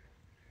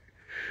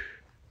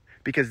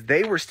 Because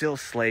they were still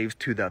slaves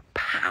to the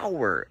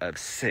power of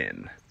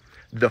sin.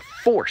 The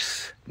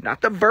force,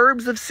 not the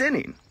verbs of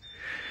sinning.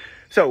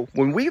 So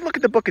when we look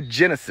at the book of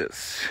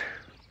Genesis,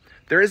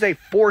 there is a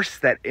force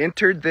that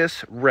entered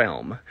this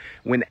realm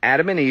when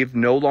Adam and Eve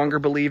no longer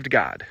believed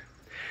God.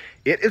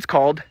 It is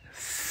called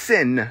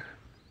sin.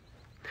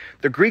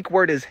 The Greek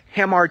word is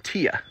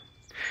hamartia.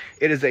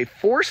 It is a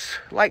force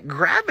like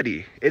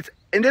gravity. It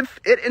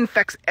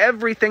infects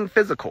everything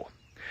physical.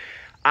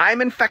 I'm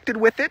infected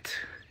with it.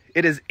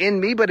 It is in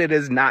me, but it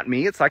is not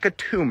me. It's like a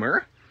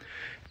tumor.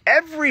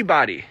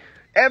 Everybody,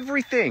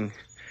 everything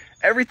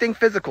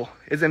physical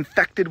is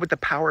infected with the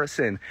power of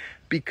sin,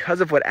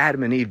 because of what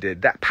Adam and Eve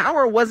did. That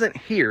power wasn't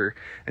here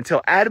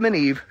until Adam and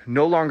Eve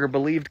no longer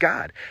believed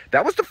God.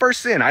 That was the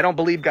first sin. I don't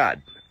believe God.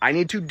 I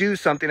need to do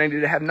something. I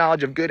need to have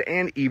knowledge of good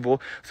and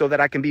evil so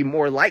that I can be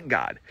more like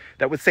God.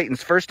 That was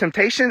Satan's first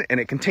temptation, and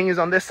it continues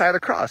on this side of the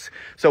cross.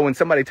 So when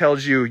somebody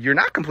tells you you're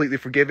not completely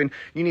forgiven,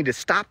 you need to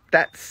stop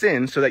that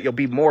sin so that you'll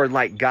be more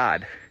like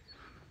God.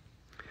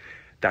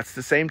 That's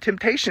the same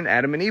temptation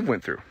Adam and Eve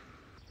went through.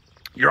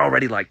 You're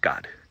already like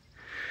God.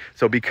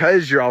 So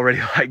because you're already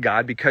like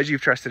God, because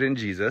you've trusted in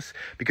Jesus,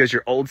 because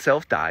your old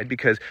self died,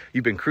 because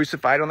you've been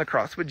crucified on the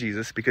cross with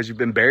Jesus, because you've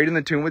been buried in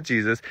the tomb with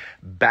Jesus,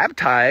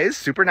 baptized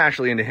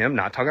supernaturally into him,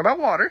 not talking about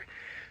water,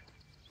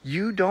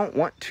 you don't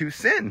want to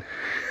sin.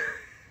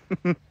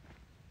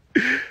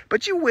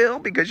 But you will,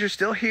 because you're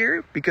still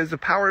here, because the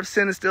power of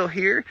sin is still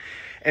here,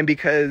 and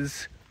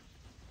because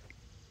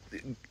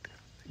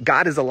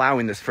God is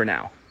allowing this for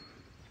now.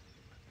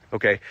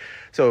 Okay,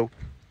 so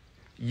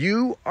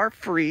you are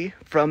free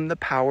from the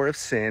power of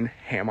sin,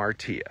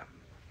 hamartia.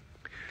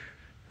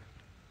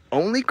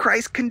 Only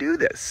Christ can do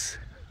this.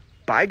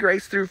 By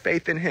grace through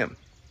faith in him.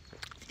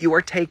 You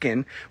are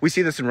taken, we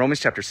see this in Romans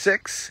chapter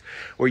 6,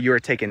 where you are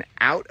taken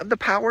out of the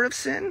power of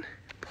sin,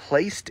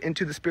 placed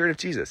into the Spirit of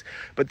Jesus.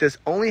 But this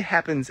only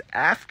happens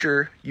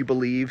after you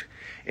believe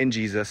in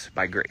Jesus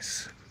by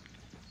grace.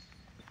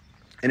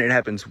 And it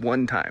happens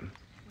one time.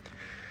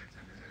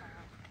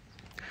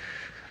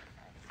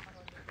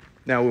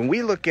 Now, when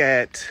we look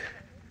at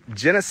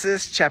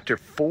Genesis chapter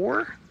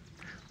 4,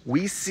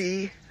 we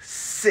see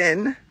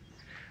sin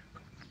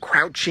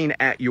crouching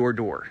at your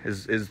door,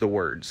 is the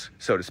words,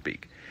 so to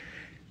speak.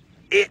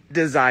 It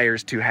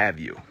desires to have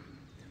you.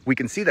 We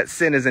can see that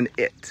sin is an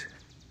it.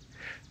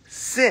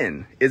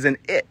 Sin is an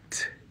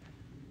it.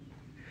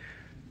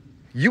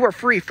 You are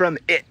free from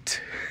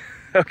it.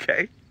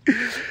 Okay?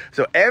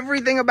 So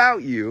everything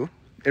about you,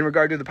 in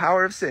regard to the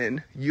power of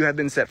sin, you have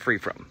been set free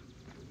from.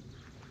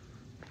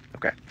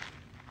 Okay?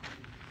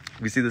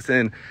 We see this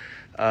in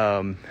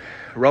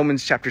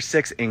Romans chapter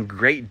 6 in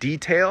great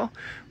detail.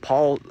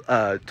 Paul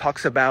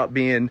talks about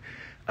being,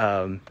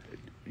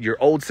 your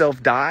old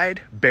self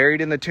died,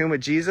 buried in the tomb with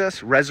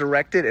Jesus,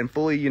 resurrected and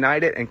fully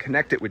united and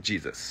connected with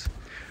Jesus.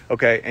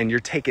 Okay, and you're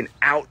taken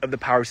out of the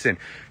power of sin.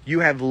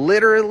 You have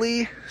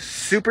literally,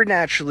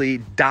 supernaturally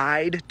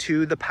died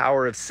to the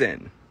power of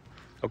sin.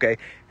 Okay,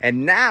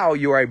 and now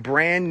you are a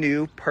brand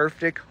new,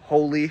 perfect,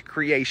 holy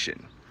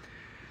creation.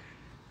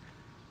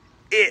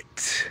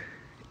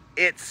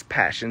 Its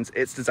passions,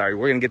 its desire.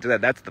 We're going to get to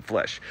that. That's the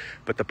flesh.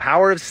 But the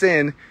power of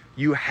sin,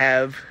 you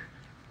have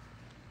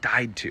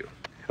died to.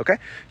 Okay?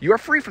 You are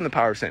free from the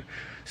power of sin.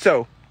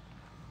 So,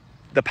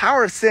 the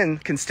power of sin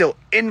can still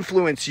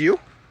influence you,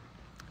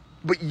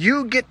 but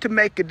you get to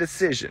make a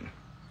decision.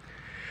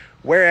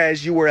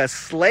 Whereas you were a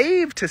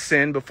slave to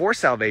sin before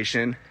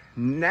salvation,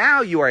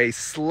 now you are a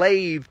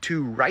slave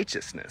to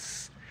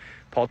righteousness.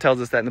 Paul tells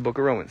us that in the book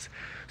of Romans.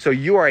 So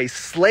you are a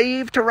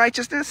slave to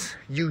righteousness.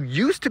 You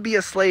used to be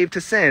a slave to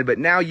sin, but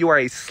now you are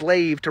a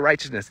slave to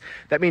righteousness.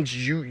 That means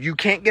you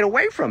can't get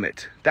away from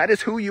it. That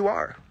is who you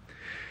are.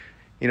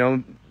 You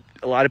know,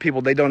 a lot of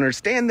people, they don't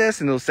understand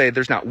this, and they'll say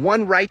there's not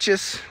one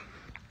righteous.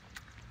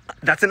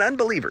 That's an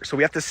unbeliever. So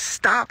we have to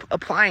stop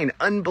applying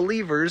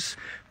unbelievers'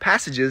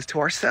 passages to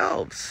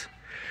ourselves.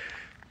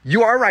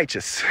 You are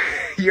righteous.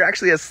 You're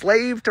actually a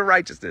slave to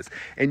righteousness,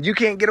 and you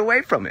can't get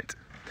away from it.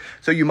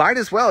 So you might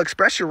as well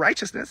express your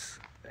righteousness.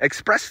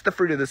 Express the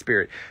fruit of the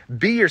Spirit.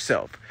 Be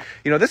yourself.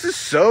 You know, this is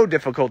so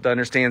difficult to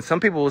understand.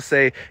 Some people will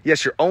say,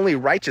 yes, you're only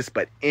righteous,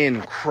 but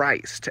in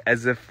Christ,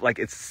 as if like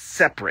it's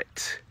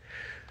separate.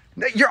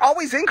 No, you're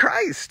always in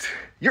Christ.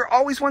 You're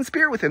always one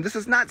spirit with him. This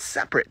is not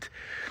separate.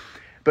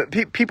 But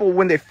people,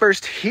 when they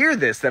first hear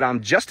this, that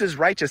I'm just as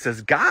righteous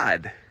as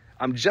God,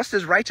 I'm just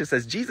as righteous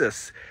as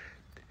Jesus,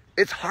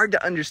 it's hard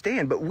to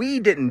understand. But we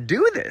didn't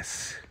do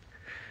this.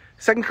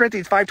 2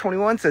 Corinthians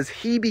 5:21 says,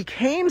 he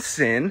became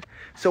sin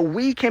so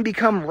we can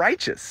become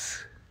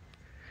righteous.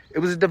 It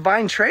was a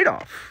divine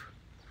trade-off.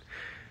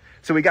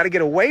 So we got to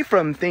get away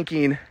from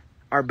thinking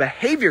our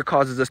behavior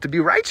causes us to be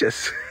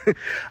righteous.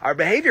 Our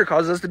behavior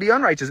causes us to be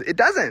unrighteous. It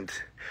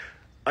doesn't.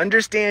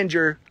 Understand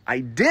your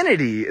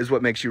identity is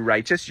what makes you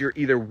righteous. You're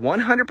either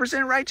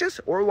 100% righteous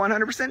or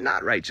 100%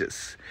 not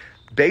righteous,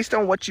 based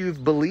on what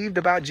you've believed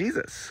about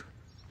Jesus.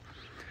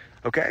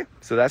 Okay,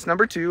 so that's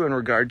number 2 in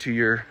regard to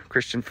your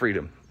Christian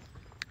freedom.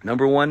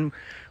 Number 1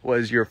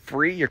 was you're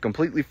free, you're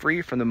completely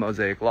free from the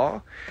Mosaic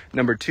law.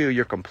 Number 2,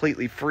 you're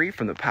completely free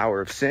from the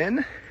power of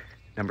sin.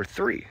 Number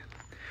 3,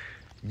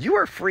 you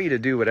are free to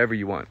do whatever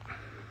you want.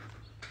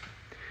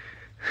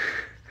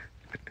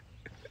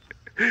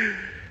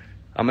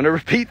 I'm going to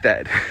repeat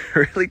that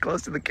really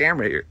close to the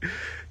camera here.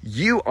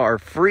 You are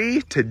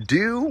free to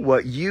do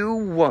what you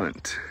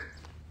want.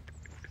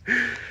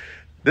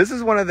 This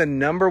is one of the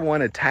number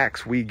 1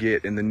 attacks we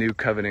get in the New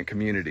Covenant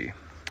community.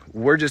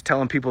 We're just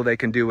telling people they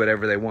can do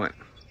whatever they want.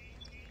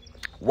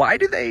 Why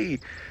do they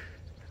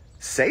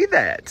say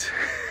that?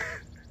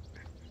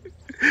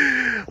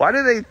 Why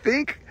do they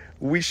think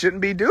we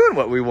shouldn't be doing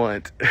what we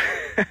want?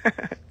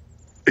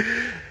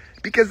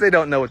 Because they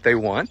don't know what they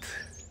want.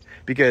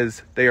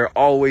 Because they are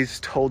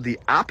always told the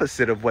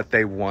opposite of what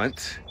they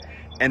want.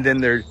 And then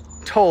they're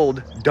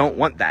told, don't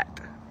want that.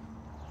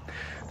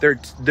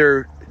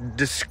 They're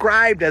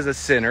described as a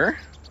sinner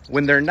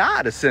when they're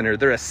not a sinner.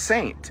 They're a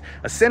saint.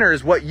 A sinner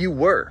is what you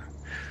were.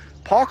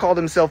 Paul called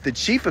himself the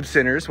chief of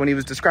sinners when he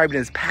was described in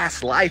his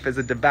past life as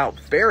a devout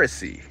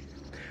Pharisee.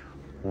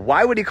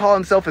 Why would he call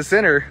himself a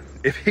sinner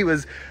if he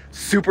was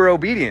super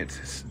obedient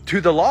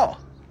to the law?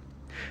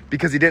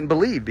 Because he didn't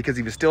believe, because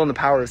he was still in the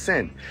power of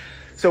sin.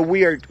 So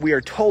we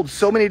are told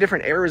so many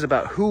different errors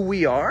about who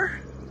we are.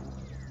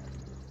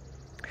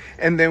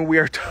 And then we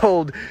are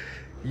told,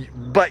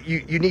 but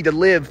you need to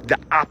live the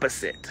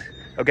opposite.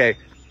 Okay?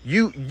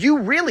 You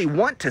really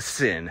want to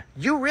sin.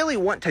 You really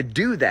want to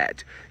do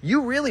that.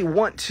 You really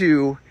want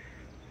to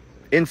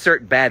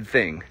insert bad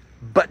thing,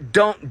 but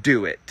don't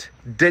do it.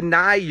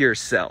 Deny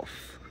yourself.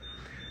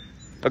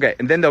 Okay,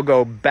 and then they'll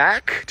go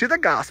back to the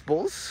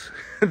Gospels.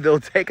 They'll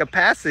take a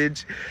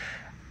passage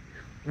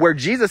where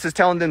Jesus is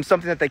telling them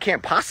something that they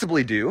can't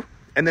possibly do,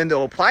 and then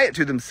they'll apply it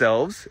to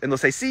themselves, and they'll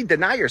say, see,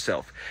 deny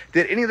yourself.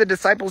 Did any of the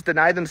disciples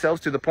deny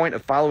themselves to the point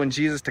of following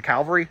Jesus to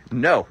Calvary?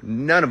 No,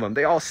 none of them.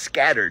 They all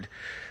scattered.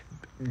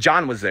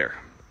 John was there.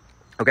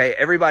 Okay,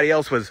 everybody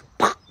else was,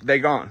 they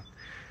gone.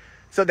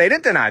 So they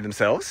didn't deny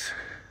themselves.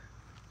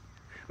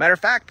 Matter of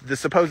fact, the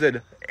supposed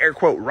air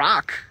quote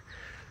rock,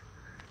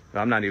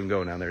 I'm not even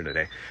going down there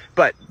today,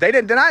 but they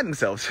didn't deny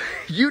themselves.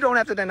 You don't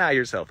have to deny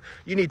yourself.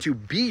 You need to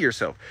be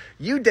yourself.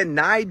 You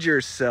denied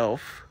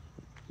yourself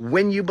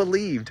when you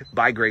believed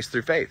by grace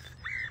through faith.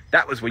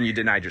 That was when you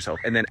denied yourself.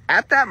 And then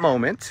at that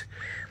moment,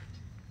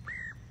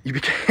 you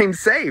became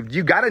saved.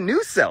 You got a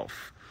new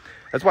self.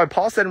 That's why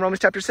Paul said in Romans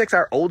chapter 6,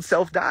 our old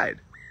self died.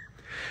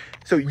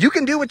 So you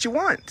can do what you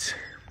want.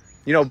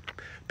 You know,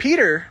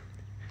 Peter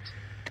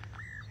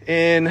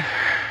in,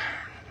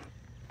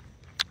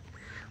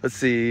 let's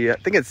see, I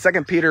think it's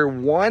 2 Peter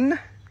 1.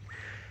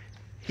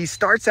 He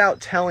starts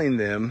out telling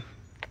them,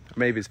 or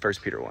maybe it's 1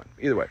 Peter 1.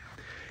 Either way,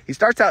 he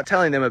starts out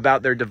telling them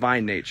about their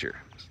divine nature.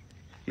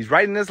 He's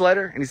writing this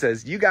letter and he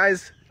says, you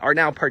guys are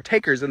now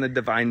partakers in the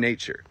divine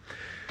nature.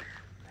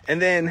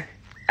 And then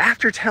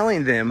after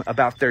telling them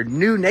about their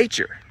new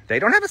nature, they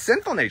don't have a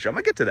sinful nature. I'm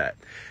going to get to that.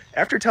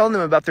 After telling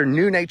them about their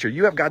new nature,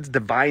 you have God's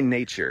divine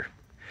nature.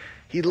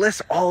 He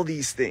lists all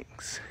these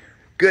things: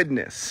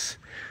 goodness,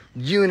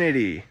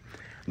 unity,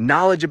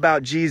 knowledge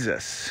about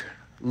Jesus,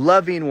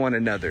 loving one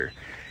another.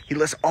 He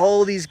lists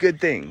all these good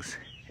things.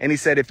 And he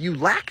said, if you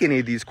lack any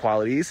of these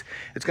qualities,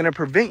 it's going to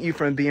prevent you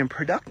from being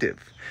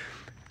productive.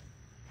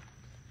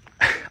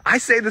 I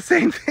say the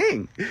same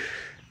thing.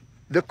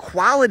 The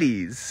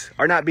qualities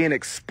are not being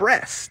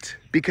expressed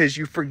because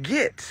you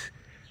forget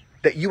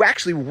that you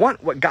actually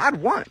want what God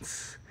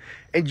wants.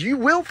 And you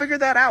will figure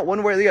that out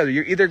one way or the other.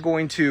 You're either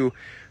going to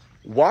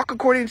walk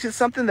according to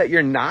something that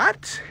you're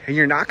not, and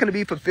you're not going to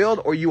be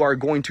fulfilled, or you are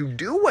going to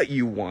do what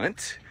you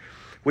want,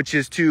 which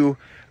is to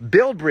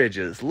build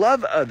bridges,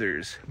 love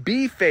others,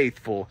 be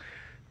faithful.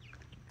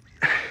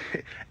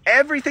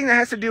 Everything that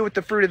has to do with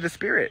the fruit of the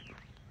Spirit.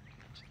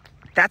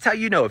 That's how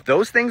you know. If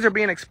those things are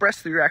being expressed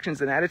through your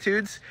actions and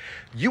attitudes,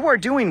 you are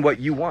doing what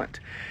you want.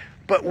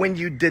 But when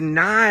you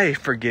deny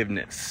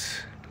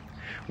forgiveness,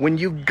 when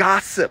you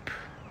gossip,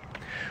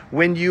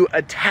 when you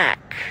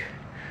attack,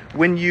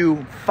 when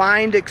you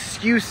find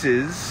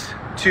excuses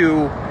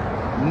to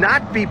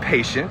not be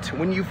patient,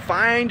 when you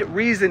find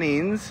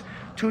reasonings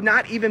to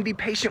not even be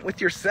patient with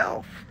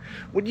yourself,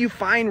 when you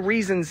find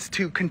reasons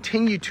to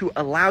continue to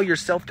allow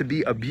yourself to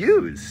be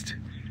abused,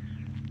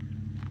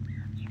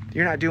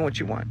 you're not doing what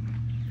you want.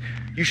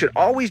 You should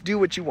always do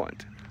what you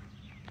want.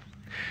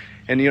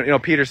 And you know,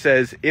 Peter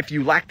says, if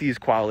you lack these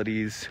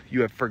qualities,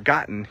 you have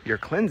forgotten your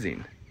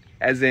cleansing.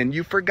 As in,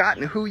 you've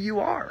forgotten who you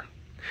are.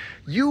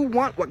 You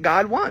want what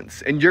God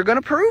wants, and you're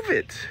going to prove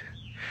it.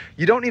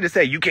 You don't need to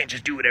say, you can't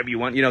just do whatever you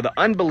want. You know, the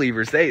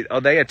unbelievers, they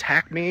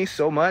attack me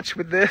so much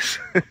with this.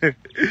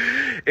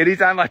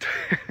 Anytime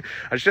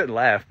I shouldn't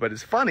laugh, but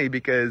it's funny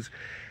because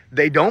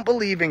they don't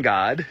believe in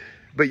God,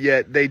 but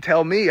yet they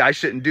tell me I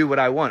shouldn't do what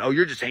I want. Oh,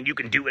 you're just saying you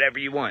can do whatever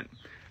you want.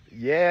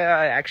 Yeah,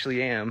 I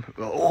actually am.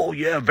 Oh,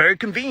 yeah, very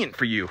convenient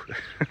for you.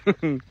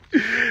 And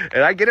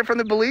I get it from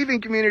the believing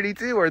community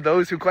too, or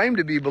those who claim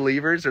to be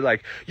believers are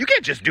like, you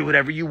can't just do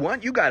whatever you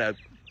want. You gotta,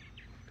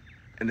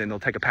 and then they'll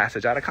take a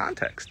passage out of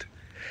context.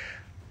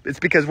 It's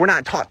because we're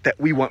not taught that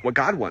we want what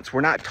God wants.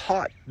 We're not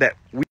taught that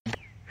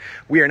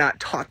we are not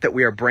taught that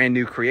we are brand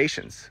new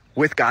creations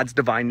with God's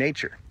divine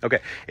nature. Okay,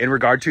 in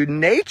regard to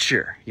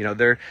nature, you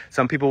know,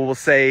 some people will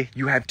say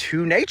you have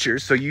two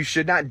natures, so you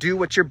should not do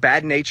what your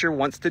bad nature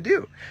wants to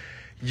do.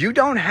 You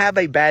don't have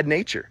a bad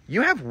nature.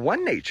 You have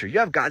one nature. You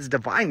have God's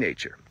divine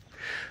nature.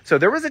 So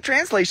there was a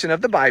translation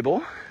of the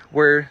Bible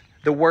where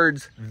the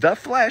words "the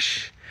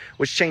flesh"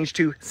 was changed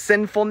to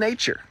 "sinful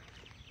nature."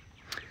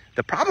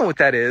 The problem with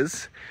that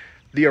is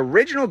the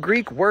original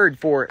Greek word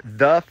for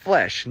the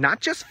flesh, not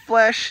just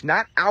flesh,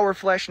 not our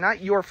flesh,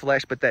 not your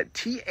flesh, but that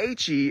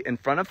THE in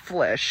front of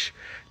flesh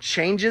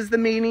changes the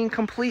meaning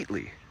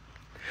completely.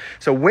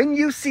 So when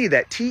you see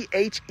that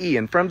THE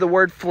in front of the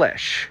word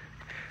flesh,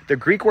 the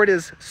Greek word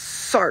is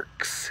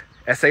sarx,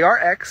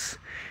 S-A-R-X,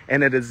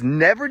 and it is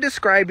never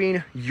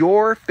describing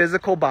your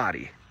physical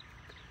body.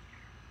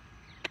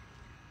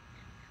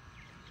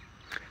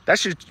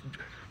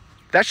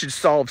 That should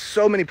solve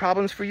so many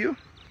problems for you.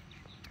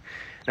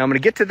 Now I'm going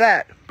to get to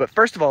that, but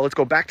first of all, let's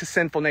go back to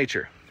sinful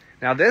nature.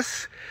 Now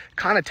this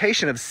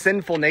connotation of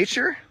sinful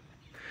nature,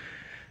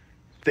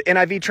 the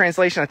NIV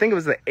translation, I think it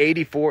was the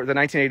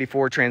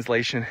 1984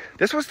 translation.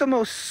 This was the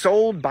most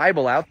sold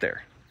Bible out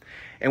there.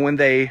 And when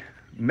they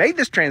made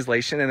this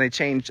translation and they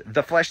changed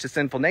the flesh to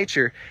sinful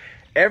nature,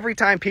 every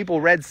time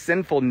people read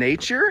sinful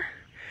nature,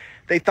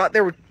 they thought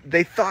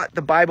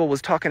the Bible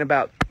was talking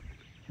about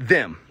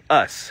them,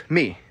 us,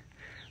 me,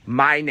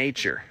 my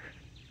nature.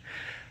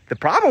 The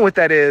problem with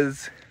that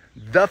is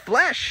the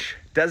flesh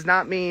does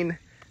not mean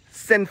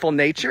sinful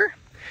nature.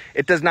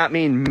 It does not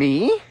mean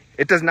me.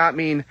 It does not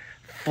mean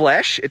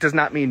flesh. It does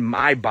not mean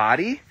my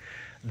body.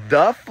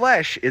 The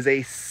flesh is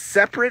a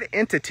separate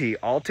entity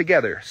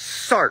altogether.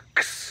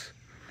 Sarx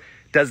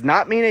does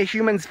not mean a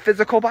human's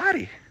physical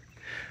body.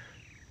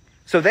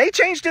 So they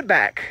changed it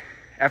back.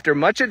 After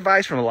much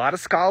advice from a lot of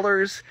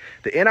scholars,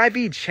 the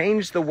NIV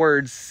changed the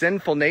word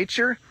sinful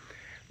nature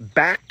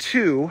back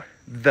to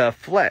the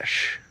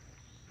flesh.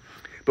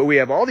 But we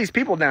have all these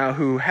people now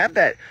who have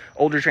that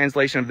older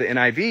translation of the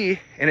NIV,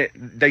 and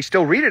they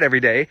still read it every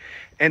day,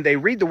 and they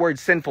read the word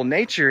sinful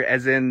nature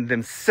as in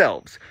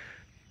themselves.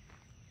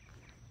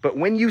 But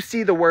when you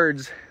see the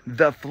words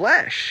the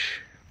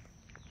flesh,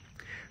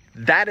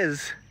 that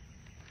is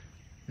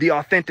the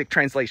authentic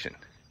translation.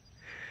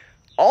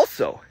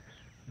 Also,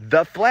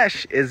 the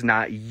flesh is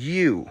not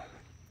you.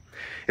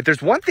 If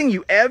there's one thing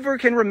you ever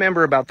can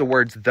remember about the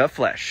words the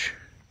flesh,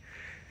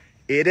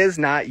 it is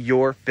not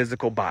your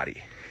physical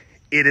body.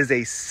 It is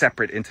a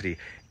separate entity.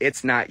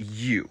 It's not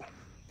you.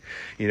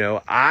 You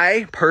know,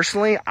 I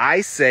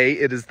say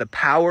it is the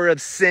power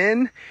of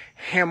sin,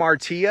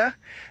 hamartia,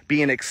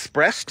 being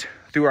expressed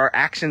through our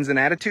actions and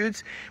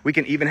attitudes. We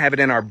can even have it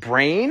in our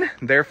brain.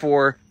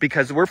 Therefore,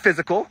 because we're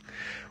physical,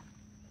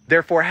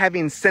 therefore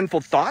having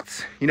sinful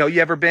thoughts. You know, you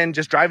ever been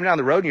just driving down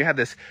the road and you have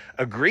this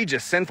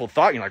egregious sinful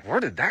thought and you're like, where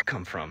did that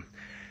come from?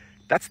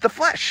 That's the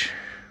flesh.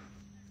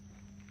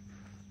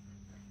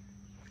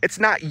 It's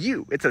not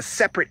you. It's a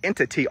separate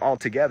entity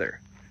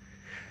altogether.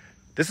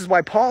 This is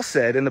why Paul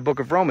said in the book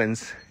of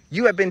Romans,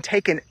 you have been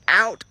taken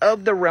out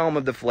of the realm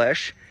of the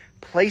flesh,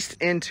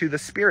 placed into the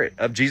spirit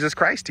of Jesus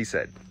Christ, he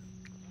said.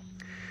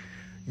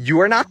 You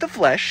are not the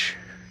flesh.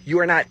 You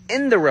are not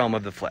in the realm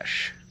of the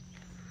flesh.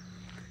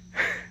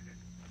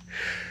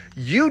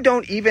 You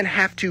don't even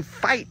have to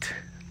fight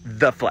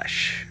the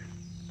flesh.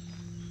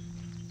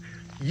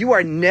 You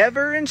are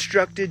never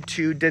instructed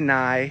to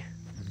deny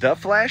the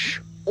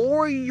flesh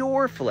or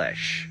your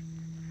flesh.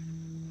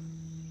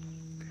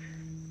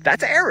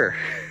 That's error.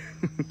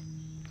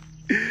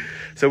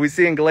 So we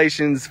see in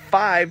Galatians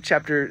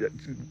chapter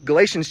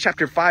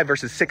 5,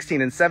 verses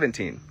 16 and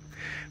 17.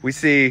 We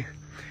see,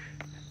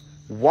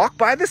 walk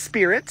by the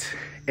Spirit,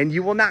 and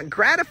you will not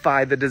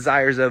gratify the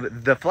desires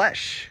of the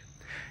flesh.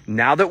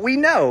 Now that we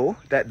know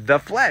that the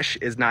flesh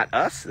is not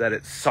us, that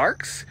it's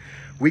sarx,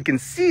 we can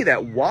see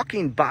that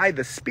walking by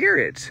the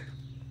Spirit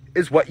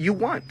is what you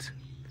want.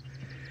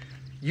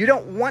 You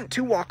don't want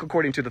to walk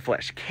according to the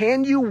flesh.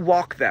 Can you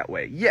walk that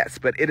way? Yes,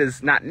 but it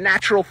is not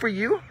natural for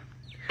you.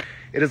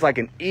 It is like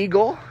an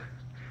eagle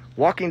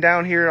walking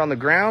down here on the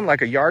ground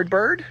like a yard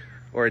bird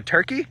or a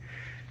turkey.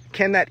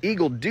 Can that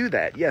eagle do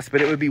that? Yes, but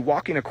it would be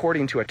walking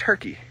according to a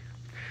turkey.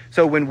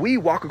 So when we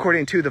walk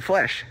according to the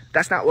flesh,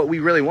 that's not what we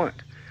really want.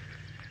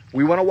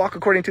 We want to walk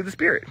according to the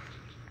Spirit.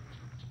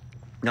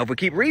 Now, if we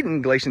keep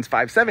reading Galatians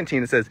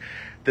 5:17, it says,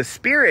 the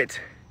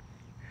Spirit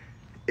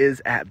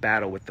is at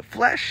battle with the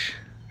flesh.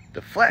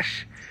 The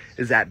flesh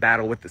is at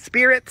battle with the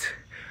Spirit.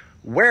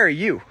 Where are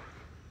you?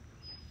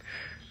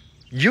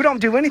 You don't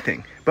do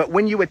anything. But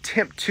when you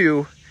attempt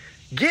to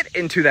get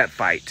into that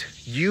fight,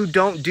 you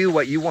don't do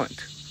what you want.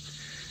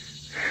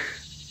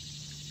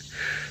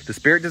 The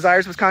Spirit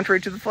desires what's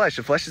contrary to the flesh.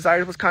 The flesh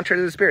desires what's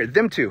contrary to the Spirit.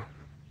 Them two.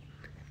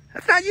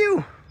 That's not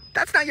you.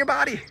 That's not your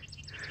body.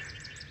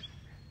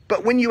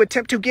 But when you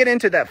attempt to get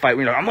into that fight,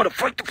 when you're like, I'm going to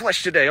fight the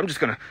flesh today. I'm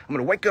going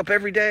to wake up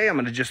every day. I'm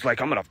going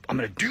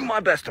to do my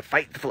best to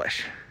fight the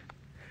flesh.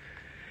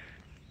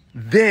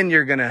 Then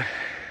you're going to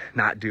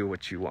not do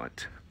what you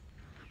want.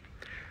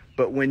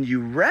 But when you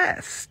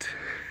rest,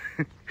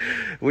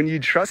 when you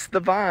trust the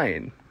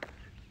vine,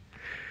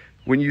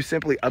 when you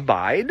simply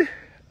abide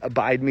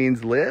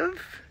means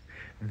live,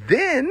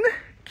 then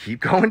keep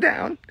going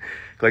down.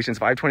 Galatians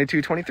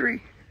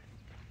 5:22-23.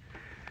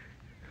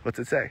 What's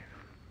it say?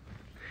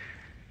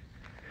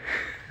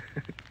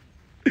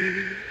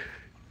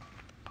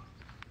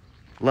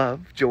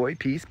 Love, joy,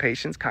 peace,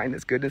 patience,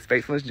 kindness, goodness,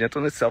 faithfulness,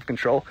 gentleness,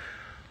 self-control.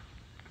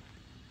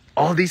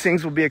 All these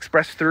things will be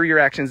expressed through your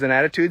actions and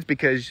attitudes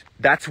because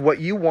that's what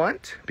you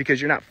want, because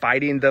you're not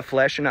fighting the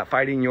flesh, you're not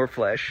fighting your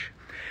flesh.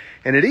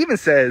 And it even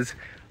says,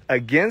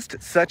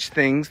 against such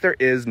things there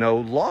is no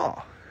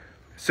law.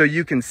 So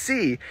you can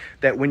see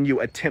that when you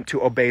attempt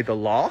to obey the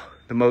law,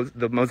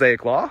 the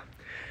Mosaic law,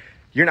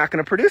 you're not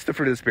going to produce the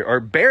fruit of the Spirit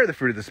or bear the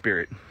fruit of the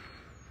Spirit.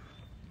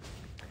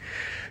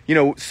 You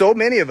know, so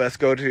many of us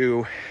go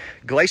to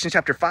Galatians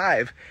chapter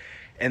 5,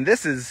 and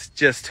this is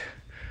just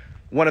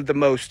one of the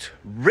most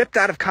ripped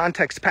out of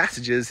context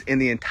passages in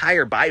the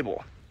entire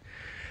Bible,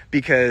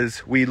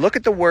 because we look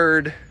at the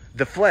word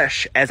the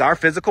flesh as our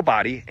physical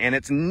body, and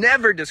it's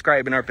never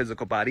describing our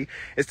physical body.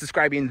 It's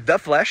describing the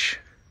flesh.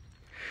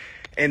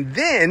 And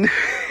then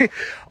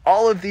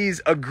all of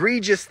these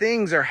egregious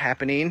things are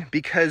happening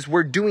because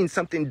we're doing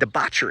something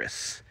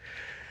debaucherous.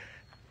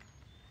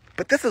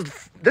 But this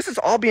is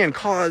all being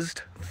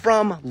caused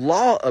from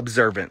law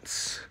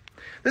observance.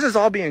 This is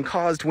all being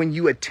caused when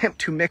you attempt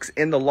to mix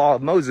in the law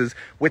of Moses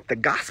with the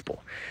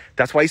gospel.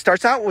 That's why he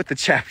starts out with the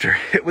chapter.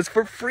 It was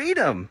for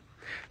freedom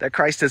that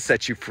Christ has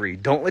set you free.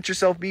 Don't let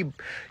yourself be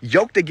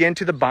yoked again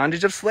to the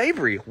bondage of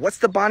slavery. What's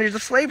the bondage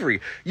of slavery?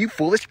 You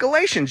foolish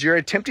Galatians, you're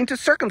attempting to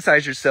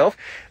circumcise yourself.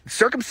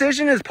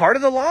 Circumcision is part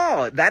of the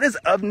law. That is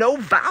of no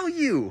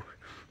value.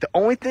 The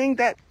only thing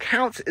that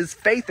counts is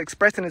faith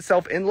expressing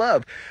itself in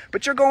love.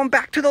 But you're going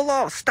back to the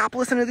law. Stop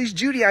listening to these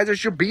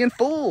Judaizers. You're being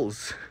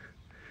fools.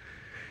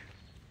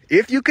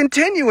 If you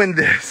continue in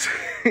this,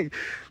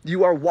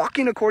 you are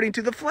walking according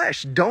to the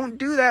flesh. Don't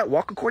do that.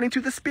 Walk according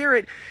to the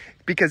Spirit.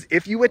 Because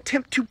if you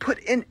attempt to put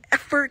in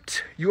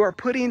effort, you are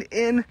putting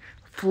in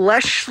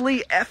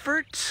fleshly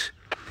effort.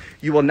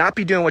 You will not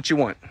be doing what you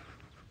want.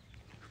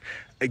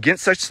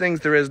 Against such things,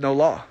 there is no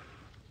law.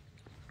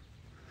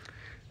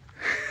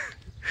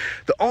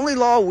 The only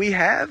law we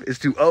have is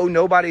to owe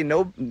nobody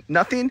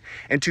nothing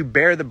and to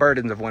bear the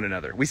burdens of one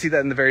another. We see that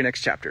in the very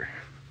next chapter.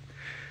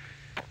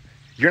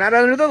 You're not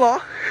under the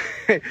law.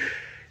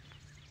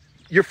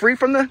 You're free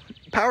from the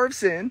power of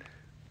sin.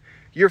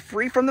 You're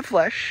free from the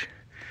flesh.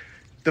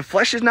 The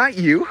flesh is not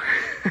you.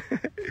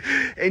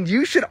 And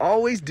you should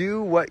always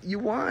do what you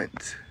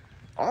want.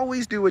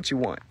 Always do what you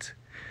want.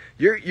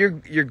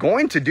 You're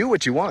going to do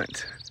what you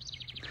want.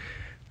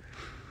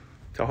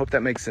 So I hope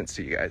that makes sense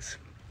to you guys.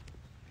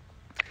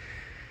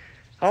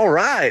 All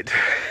right.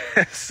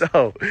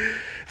 So,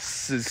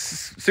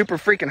 super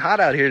freaking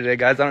hot out here today,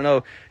 guys. I don't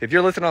know if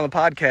you're listening on the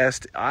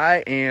podcast.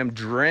 I am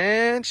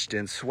drenched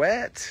in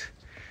sweat.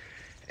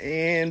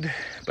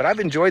 But I've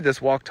enjoyed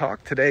this walk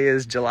talk. Today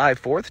is July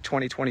 4th,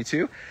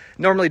 2022.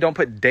 Normally don't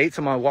put dates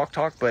on my walk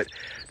talk, but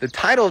the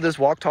title of this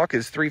walk talk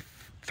is three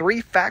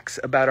facts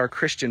about our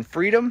Christian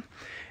freedom.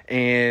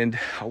 And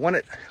I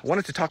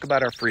wanted to talk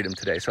about our freedom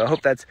today. So I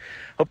hope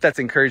that's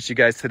encouraged you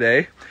guys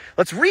today.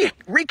 Let's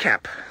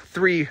recap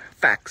 3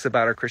 facts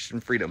about our Christian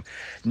freedom.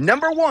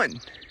 Number 1,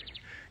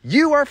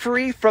 you are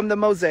free from the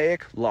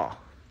Mosaic law.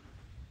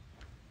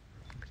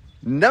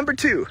 Number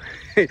 2,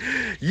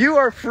 you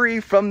are free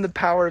from the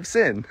power of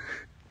sin.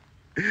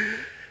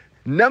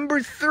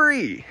 Number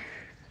 3,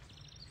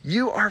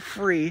 you are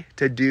free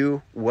to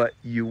do what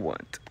you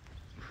want.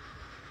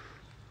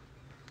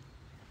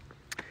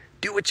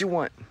 Do what you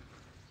want.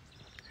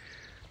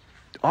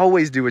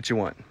 Always do what you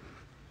want.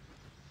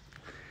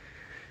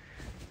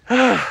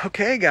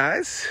 Okay,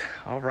 guys.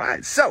 All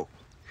right. So,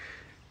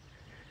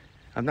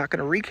 I'm not going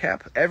to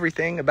recap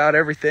everything about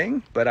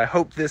everything, but I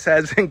hope this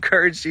has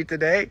encouraged you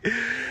today.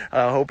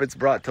 I hope it's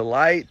brought to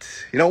light.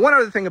 One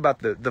other thing about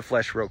the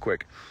flesh real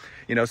quick.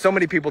 So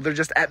many people, they're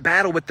just at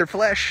battle with their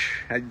flesh.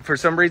 For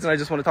some reason, I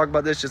just want to talk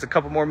about this just a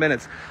couple more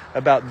minutes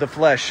about the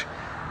flesh.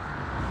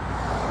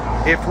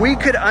 If we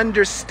could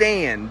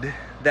understand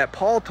that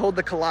Paul told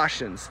the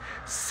Colossians,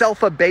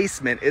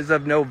 self-abasement is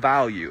of no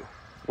value.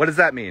 What does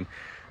that mean?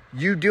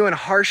 You doing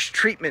harsh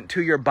treatment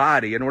to your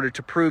body in order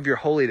to prove your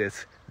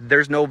holiness,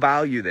 there's no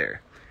value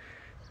there.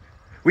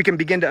 We can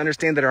begin to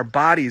understand that our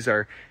bodies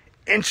are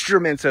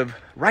instruments of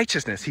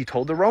righteousness. He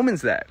told the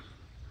Romans that.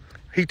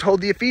 He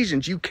told the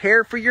Ephesians, you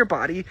care for your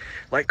body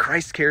like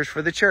Christ cares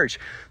for the church.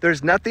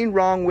 There's nothing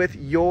wrong with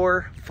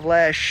your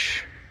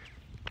flesh.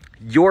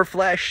 Your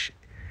flesh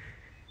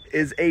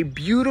is a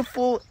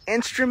beautiful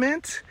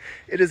instrument.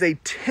 It is a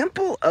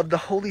temple of the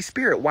Holy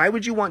Spirit. Why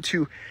would you want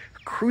to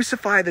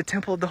crucify the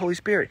temple of the Holy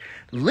Spirit?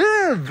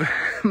 Live,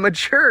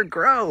 mature,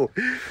 grow.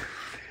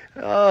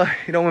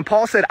 When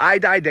Paul said, I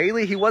die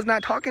daily, he was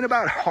not talking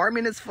about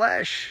harming his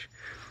flesh.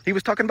 He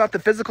was talking about the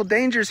physical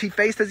dangers he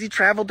faced as he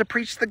traveled to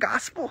preach the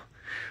gospel.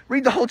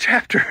 Read the whole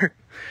chapter.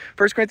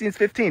 1 Corinthians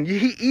 15.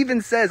 He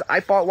even says, I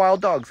fought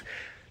wild dogs.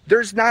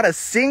 There's not a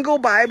single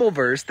Bible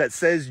verse that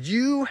says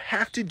you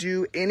have to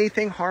do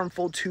anything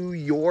harmful to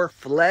your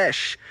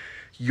flesh.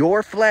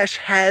 Your flesh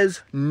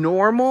has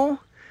normal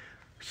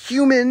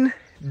human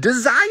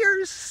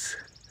desires.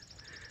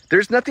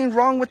 There's nothing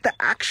wrong with the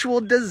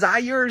actual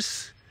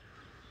desires.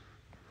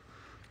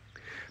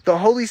 The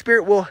Holy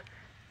Spirit will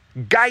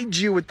guide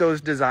you with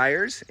those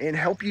desires and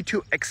help you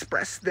to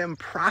express them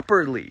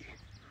properly.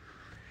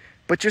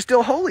 But you're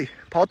still holy.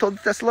 Paul told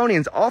the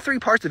Thessalonians, all 3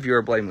 parts of you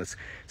are blameless.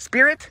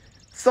 Spirit,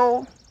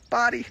 soul,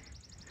 body.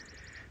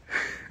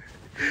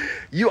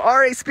 You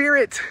are a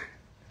spirit,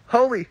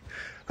 holy,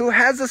 who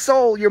has a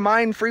soul, your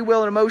mind, free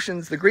will, and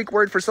emotions. The Greek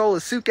word for soul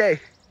is suke.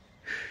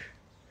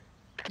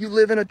 You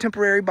live in a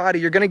temporary body.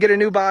 You're going to get a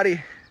new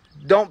body.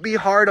 Don't be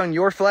hard on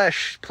your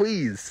flesh,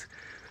 please.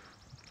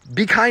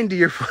 Be kind to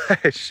your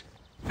flesh.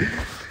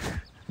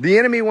 The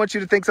enemy wants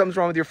you to think something's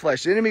wrong with your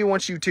flesh. The enemy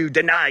wants you to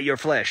deny your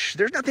flesh.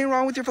 There's nothing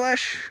wrong with your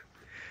flesh.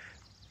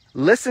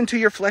 listen to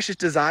your flesh's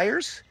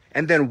desires,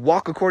 and then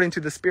walk according to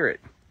the Spirit.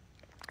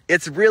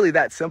 It's really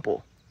that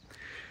simple.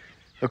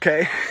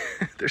 Okay?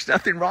 There's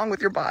nothing wrong with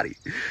your body.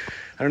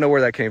 I don't know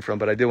where that came from,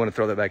 but I did want to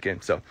throw that back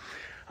in. So,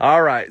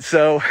 all right.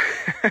 So,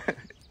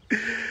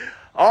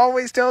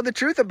 always tell the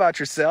truth about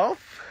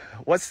yourself.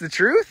 What's the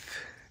truth?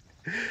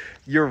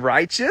 You're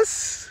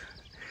righteous.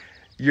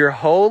 You're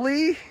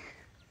holy.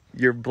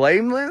 You're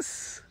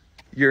blameless.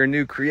 You're a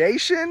new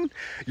creation.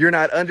 You're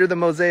not under the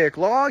Mosaic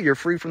law. You're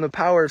free from the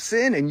power of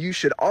sin, and you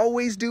should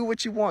always do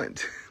what you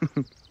want.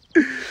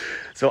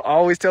 So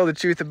always tell the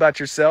truth about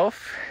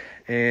yourself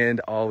and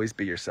always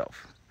be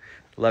yourself.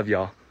 Love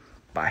y'all.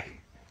 Bye.